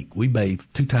 times a week. We bathe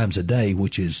 2 times a day,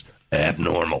 which is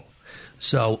abnormal.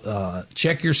 So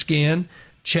check your skin,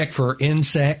 check for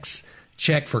insects,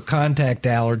 check for contact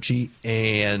allergy,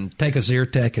 and take a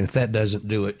Zyrtec, and if that doesn't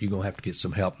do it, you're going to have to get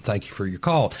some help. Thank you for your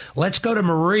call. Let's go to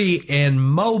Marie in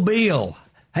Mobile.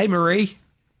 Hey, Marie.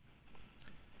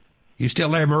 You still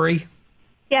there, Marie?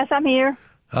 Yes, I'm here.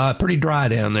 Pretty dry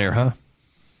down there, huh?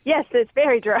 Yes, it's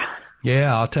very dry.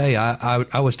 Yeah, I'll tell you,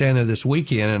 I was down there this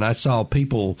weekend, and I saw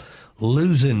people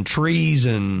losing trees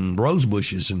and rose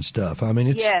bushes and stuff. I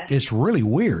mean, it's really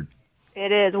weird.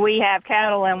 It is. We have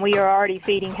cattle, and we are already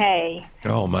feeding hay.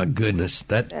 Oh, my goodness.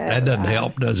 That doesn't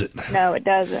help, does it? No, it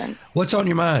doesn't. What's on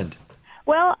your mind?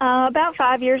 Well, about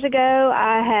 5 years ago,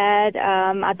 I had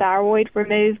my thyroid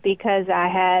removed because I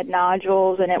had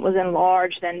nodules, and it was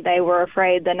enlarged, and they were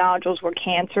afraid the nodules were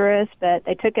cancerous, but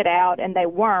they took it out, and they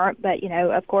weren't. But,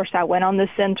 of course, I went on the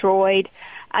Synthroid.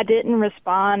 I didn't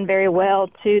respond very well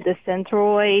to the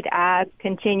Synthroid. I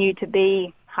continued to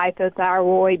be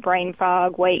hypothyroid, brain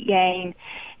fog, weight gain,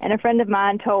 and a friend of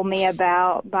mine told me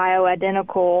about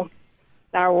bioidentical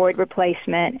thyroid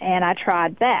replacement, and I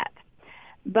tried that.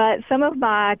 But some of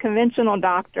my conventional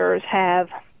doctors have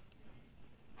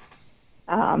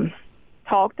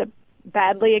talked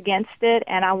badly against it,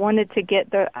 and I wanted to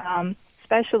get the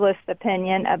specialist's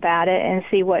opinion about it and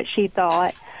see what she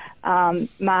thought.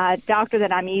 My doctor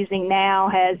that I'm using now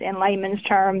has, in layman's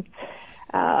terms,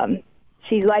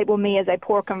 she's labeled me as a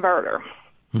poor converter.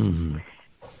 Mm-hmm.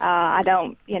 I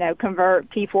don't, convert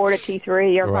T4 to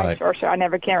T3 or vice versa. I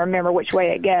never can remember which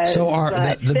way it goes. So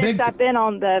since I've been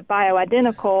on the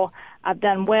bioidentical, I've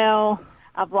done well.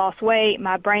 I've lost weight.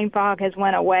 My brain fog has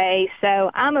went away.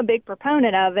 So I'm a big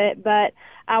proponent of it, but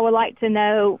I would like to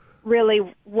know really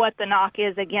what the knock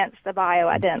is against the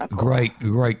bioidentical.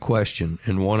 Great question,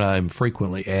 and one I'm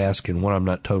frequently asked and one I'm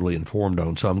not totally informed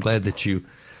on. So I'm glad that you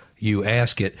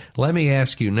ask it. Let me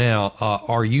ask you now,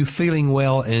 are you feeling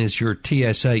well, and is your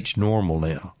TSH normal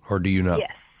now, or do you know?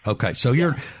 Yes. Okay, so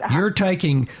you're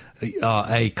taking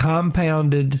a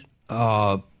compounded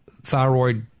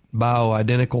thyroid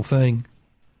bioidentical thing?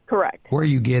 Correct. Where are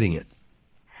you getting it?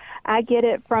 I get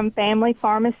it from Family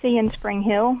Pharmacy in Spring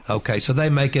Hill. Okay, so they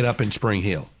make it up in Spring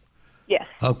Hill? Yes.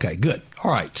 Okay, good.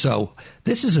 All right, so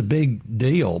this is a big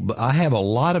deal, but I have a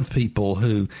lot of people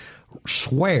who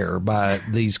swear by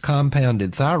these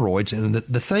compounded thyroids, and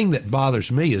the thing that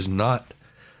bothers me is not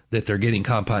that they're getting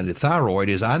compounded thyroid,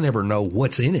 is I never know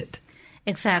what's in it.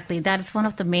 Exactly. That is one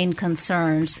of the main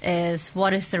concerns, is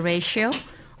what is the ratio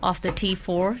of the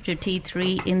T4 to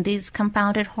T3 in these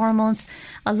compounded hormones.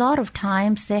 A lot of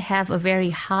times they have a very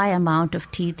high amount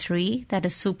of T3 that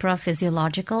is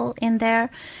supraphysiological in there,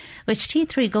 which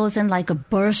T3 goes in like a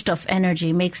burst of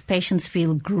energy, makes patients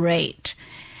feel great.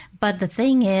 But the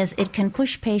thing is, it can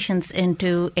push patients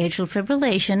into atrial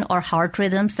fibrillation or heart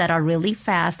rhythms that are really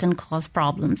fast and cause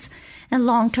problems, and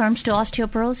long-term to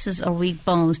osteoporosis or weak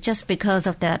bones just because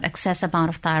of that excess amount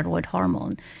of thyroid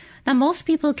hormone. Now, most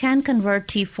people can convert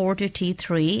T4 to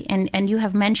T3, and you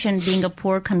have mentioned being a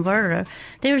poor converter.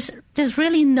 There's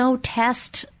really no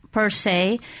test per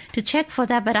se to check for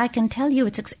that, but I can tell you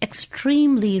it's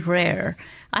extremely rare.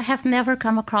 I have never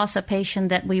come across a patient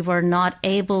that we were not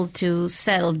able to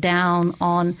settle down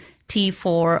on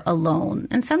T4 alone.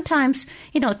 And sometimes,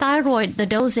 thyroid, the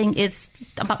dosing is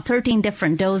about 13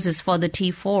 different doses for the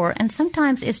T4, and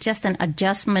sometimes it's just an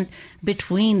adjustment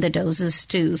between the doses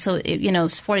too. So,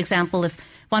 for example, if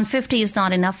 150 is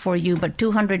not enough for you, but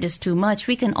 200 is too much,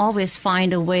 we can always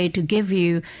find a way to give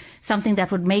you something that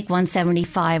would make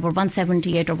 175 or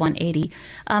 178 or 180.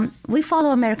 We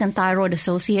follow American Thyroid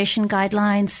Association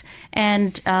guidelines,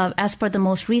 and as per the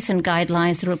most recent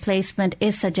guidelines, the replacement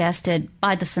is suggested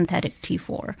by the synthetic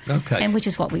T4, and which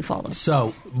is what we follow.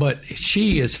 So, but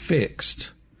she is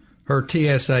fixed. Her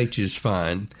TSH is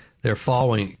fine. They're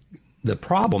following. The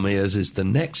problem is the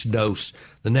next dose,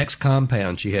 the next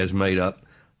compound she has made up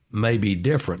may be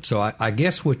different. So I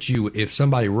guess if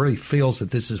somebody really feels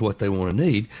that this is what they want to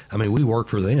need, I mean, we work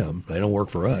for them. They don't work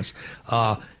for us.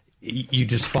 You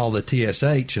just follow the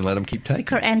TSH and let them keep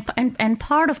taking it. And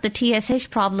part of the TSH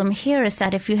problem here is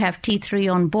that if you have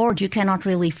T3 on board, you cannot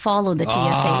really follow the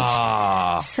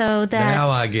TSH. So that now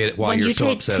I get it why you're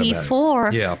so upset about it. When you take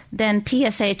T4, then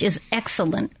TSH is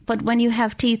excellent. But when you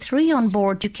have T3 on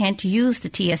board, you can't use the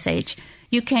TSH.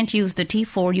 You can't use the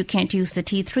T4. You can't use the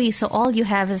T3. So all you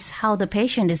have is how the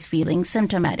patient is feeling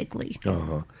symptomatically.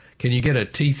 Can you get a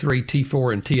T3,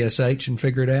 T4, and TSH and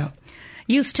figure it out?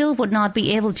 You still would not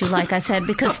be able to, like I said,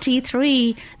 because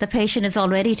T3, the patient is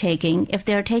already taking. If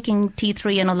they're taking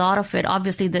T3 and a lot of it,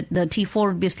 obviously the T4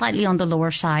 would be slightly on the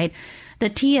lower side. The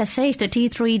TSH, the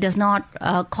T3 does not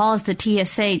cause the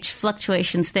TSH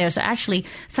fluctuations there. So actually,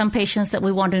 some patients that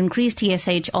we want to increase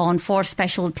TSH on for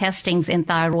special testings in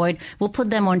thyroid, we'll put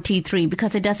them on T3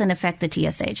 because it doesn't affect the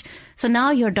TSH. So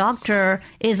now your doctor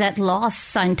is at loss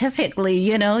scientifically,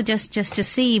 just to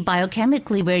see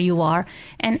biochemically where you are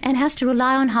and has to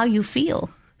rely on how you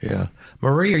feel. Yeah.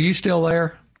 Marie, are you still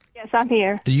there? Yes, I'm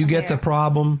here. Do you get the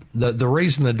problem? The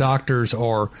reason the doctors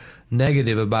are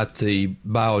negative about the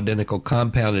bioidentical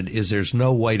compounded is there's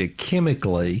no way to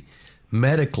chemically,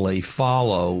 medically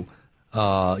follow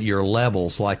your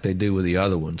levels like they do with the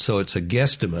other ones. So it's a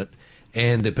guesstimate,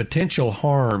 and the potential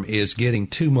harm is getting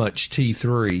too much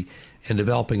T3 and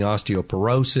developing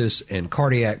osteoporosis and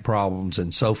cardiac problems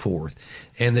and so forth.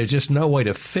 And there's just no way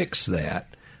to fix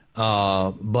that.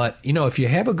 But, if you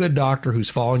have a good doctor who's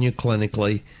following you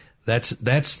clinically, that's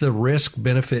the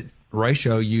risk-benefit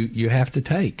ratio you have to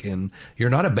take, and you're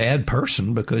not a bad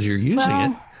person because you're using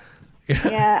it.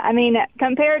 Yeah, I mean,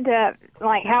 compared to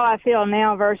like how I feel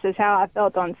now versus how I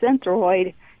felt on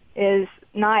Synthroid is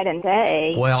night and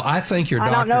day. Well, I think your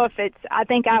doctor... I don't know if it's... I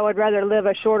think I would rather live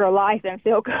a shorter life and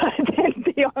feel good than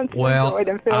be on Synthroid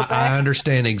and feel bad. I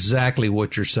understand exactly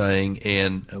what you're saying,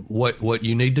 and what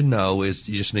you need to know is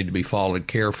you just need to be followed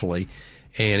carefully.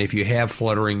 And if you have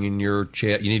fluttering in your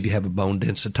chest, you need to have a bone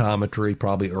densitometry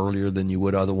probably earlier than you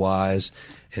would otherwise,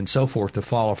 and so forth to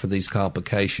follow for these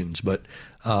complications. But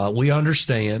we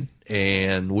understand,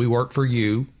 and we work for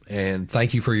you, and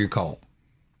thank you for your call.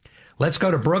 Let's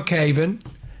go to Brookhaven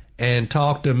and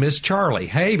talk to Miss Charlie.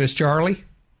 Hey, Miss Charlie.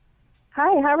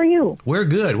 Hi, how are you? We're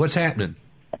good. What's happening?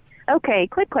 Okay,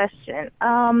 quick question.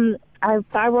 I have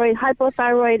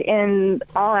hypothyroid in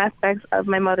all aspects of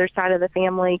my mother's side of the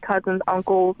family, cousins,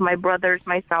 uncles, my brothers,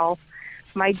 myself.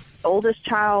 My oldest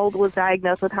child was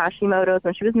diagnosed with Hashimoto's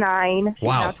when she was 9. She's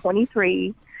now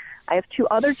 23. I have 2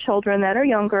 other children that are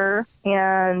younger,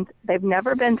 and they've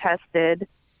never been tested.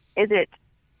 Is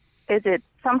it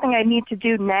something I need to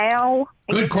do now?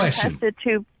 Good question.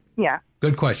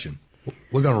 Good question.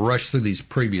 We're going to rush through these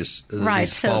previous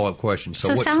follow-up questions.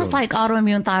 So it sounds like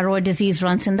autoimmune thyroid disease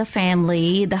runs in the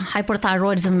family. The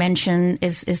hyperthyroidism mentioned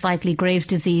is likely Graves'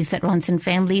 disease that runs in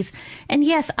families. And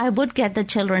yes, I would get the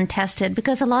children tested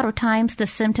because a lot of times the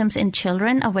symptoms in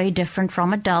children are very different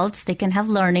from adults. They can have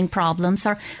learning problems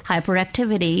or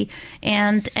hyperactivity.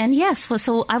 And yes,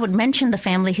 so I would mention the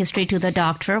family history to the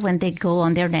doctor when they go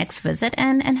on their next visit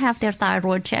and have their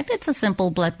thyroid checked. It's a simple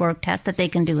blood work test that they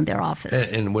can do in their office.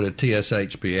 And would a TSH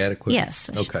be adequate?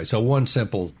 Yes. Okay, so one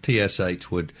simple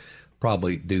TSH would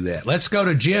probably do that. Let's go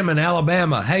to Jim in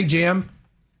Alabama. Hey, Jim.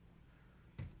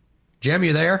 Jim,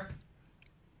 you there?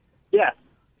 Yes.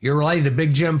 You're related to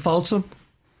Big Jim Folsom?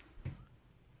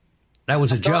 That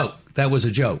was a joke.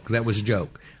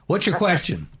 What's your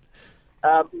question?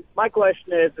 My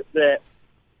question is that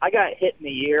I got hit in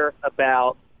the ear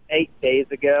about 8 days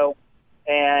ago,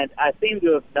 and I seem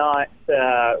to have not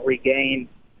regained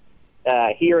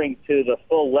hearing to the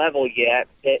full level yet.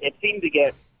 It seemed to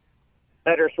get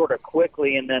better sort of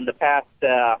quickly, and then the past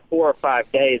 4 or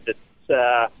 5 days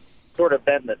it's sort of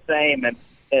been the same. And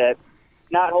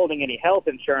not holding any health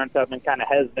insurance, I've been kind of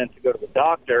hesitant to go to the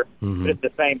doctor. Mm-hmm. But at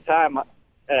the same time,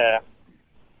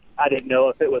 I didn't know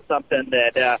if it was something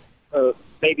that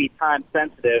maybe time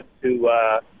sensitive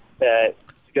to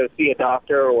go see a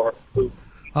doctor or.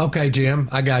 Okay, Jim,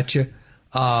 I got you.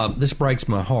 This breaks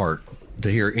my heart to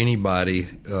hear anybody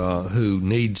who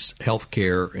needs health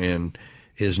care and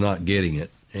is not getting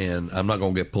it. And I'm not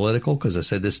going to get political because I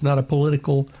said this is not a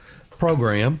political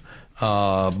program,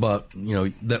 but,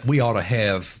 that we ought to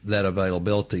have that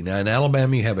availability. Now, in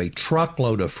Alabama, you have a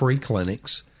truckload of free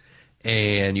clinics,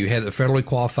 and you have the federally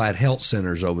qualified health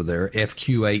centers over there,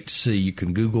 FQHC. You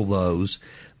can Google those,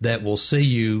 that will see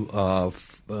you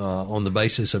on the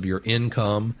basis of your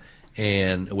income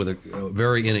and with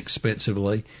very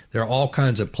inexpensively. There are all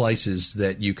kinds of places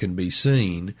that you can be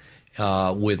seen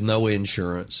with no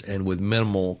insurance and with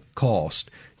minimal cost.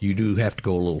 You do have to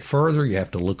go a little further. You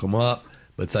have to look them up,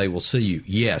 but they will see you.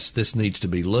 Yes, this needs to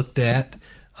be looked at.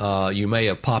 You may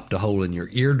have popped a hole in your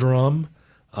eardrum.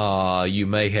 You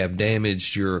may have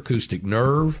damaged your acoustic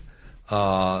nerve,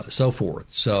 so forth.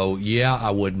 So, yeah,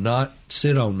 I would not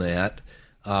sit on that.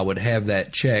 I would have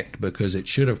that checked because it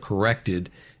should have corrected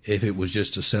if it was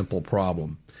just a simple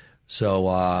problem.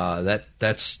 So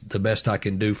that's the best I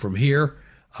can do from here.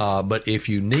 But if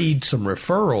you need some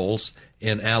referrals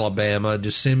in Alabama,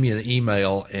 just send me an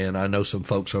email, and I know some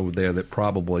folks over there that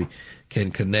probably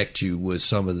can connect you with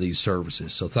some of these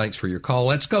services. So thanks for your call.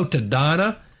 Let's go to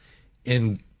Donna.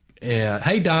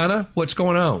 Hey, Donna, what's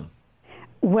going on?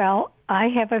 Well, I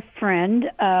have a friend.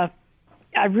 I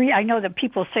know that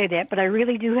people say that, but I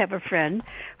really do have a friend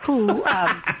who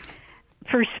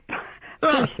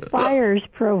perspires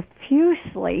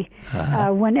profusely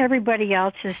when everybody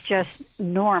else is just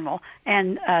normal,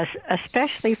 and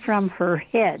especially from her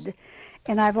head.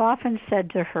 And I've often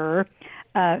said to her,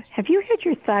 have you had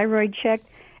your thyroid checked?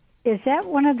 Is that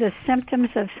one of the symptoms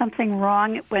of something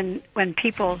wrong when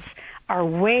people are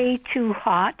way too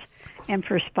hot and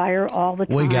perspire all the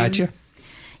time? We got you.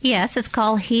 Yes, it's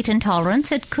called heat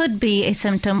intolerance. It could be a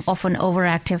symptom of an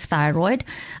overactive thyroid.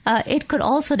 It could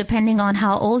also, depending on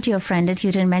how old your friend is,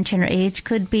 you didn't mention her age,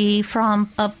 could be from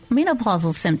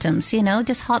menopausal symptoms,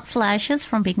 just hot flashes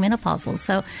from being menopausal.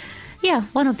 So, yeah,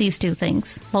 one of these two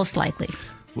things, most likely.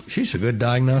 She's a good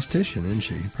diagnostician, isn't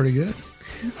she? Pretty good.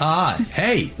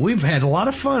 Hey, we've had a lot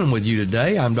of fun with you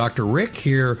today. I'm Dr. Rick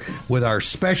here with our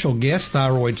special guest,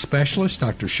 thyroid specialist,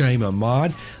 Dr. Shame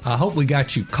Ahmad. I hope we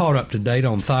got you caught up to date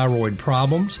on thyroid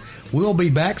problems. We'll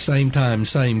be back same time,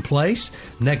 same place,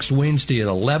 next Wednesday at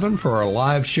 11 for our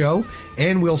live show,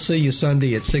 and we'll see you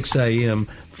Sunday at 6 a.m.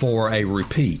 for a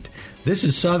repeat. This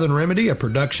is Southern Remedy, a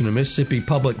production of Mississippi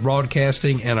Public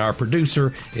Broadcasting, and our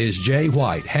producer is Jay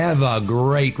White. Have a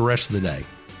great rest of the day.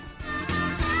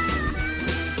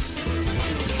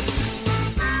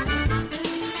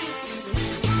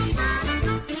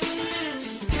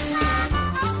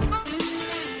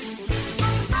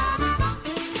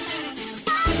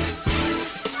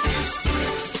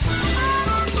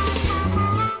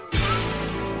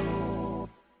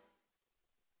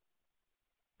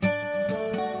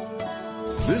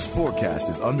 This forecast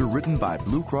is underwritten by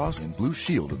Blue Cross and Blue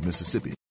Shield of Mississippi.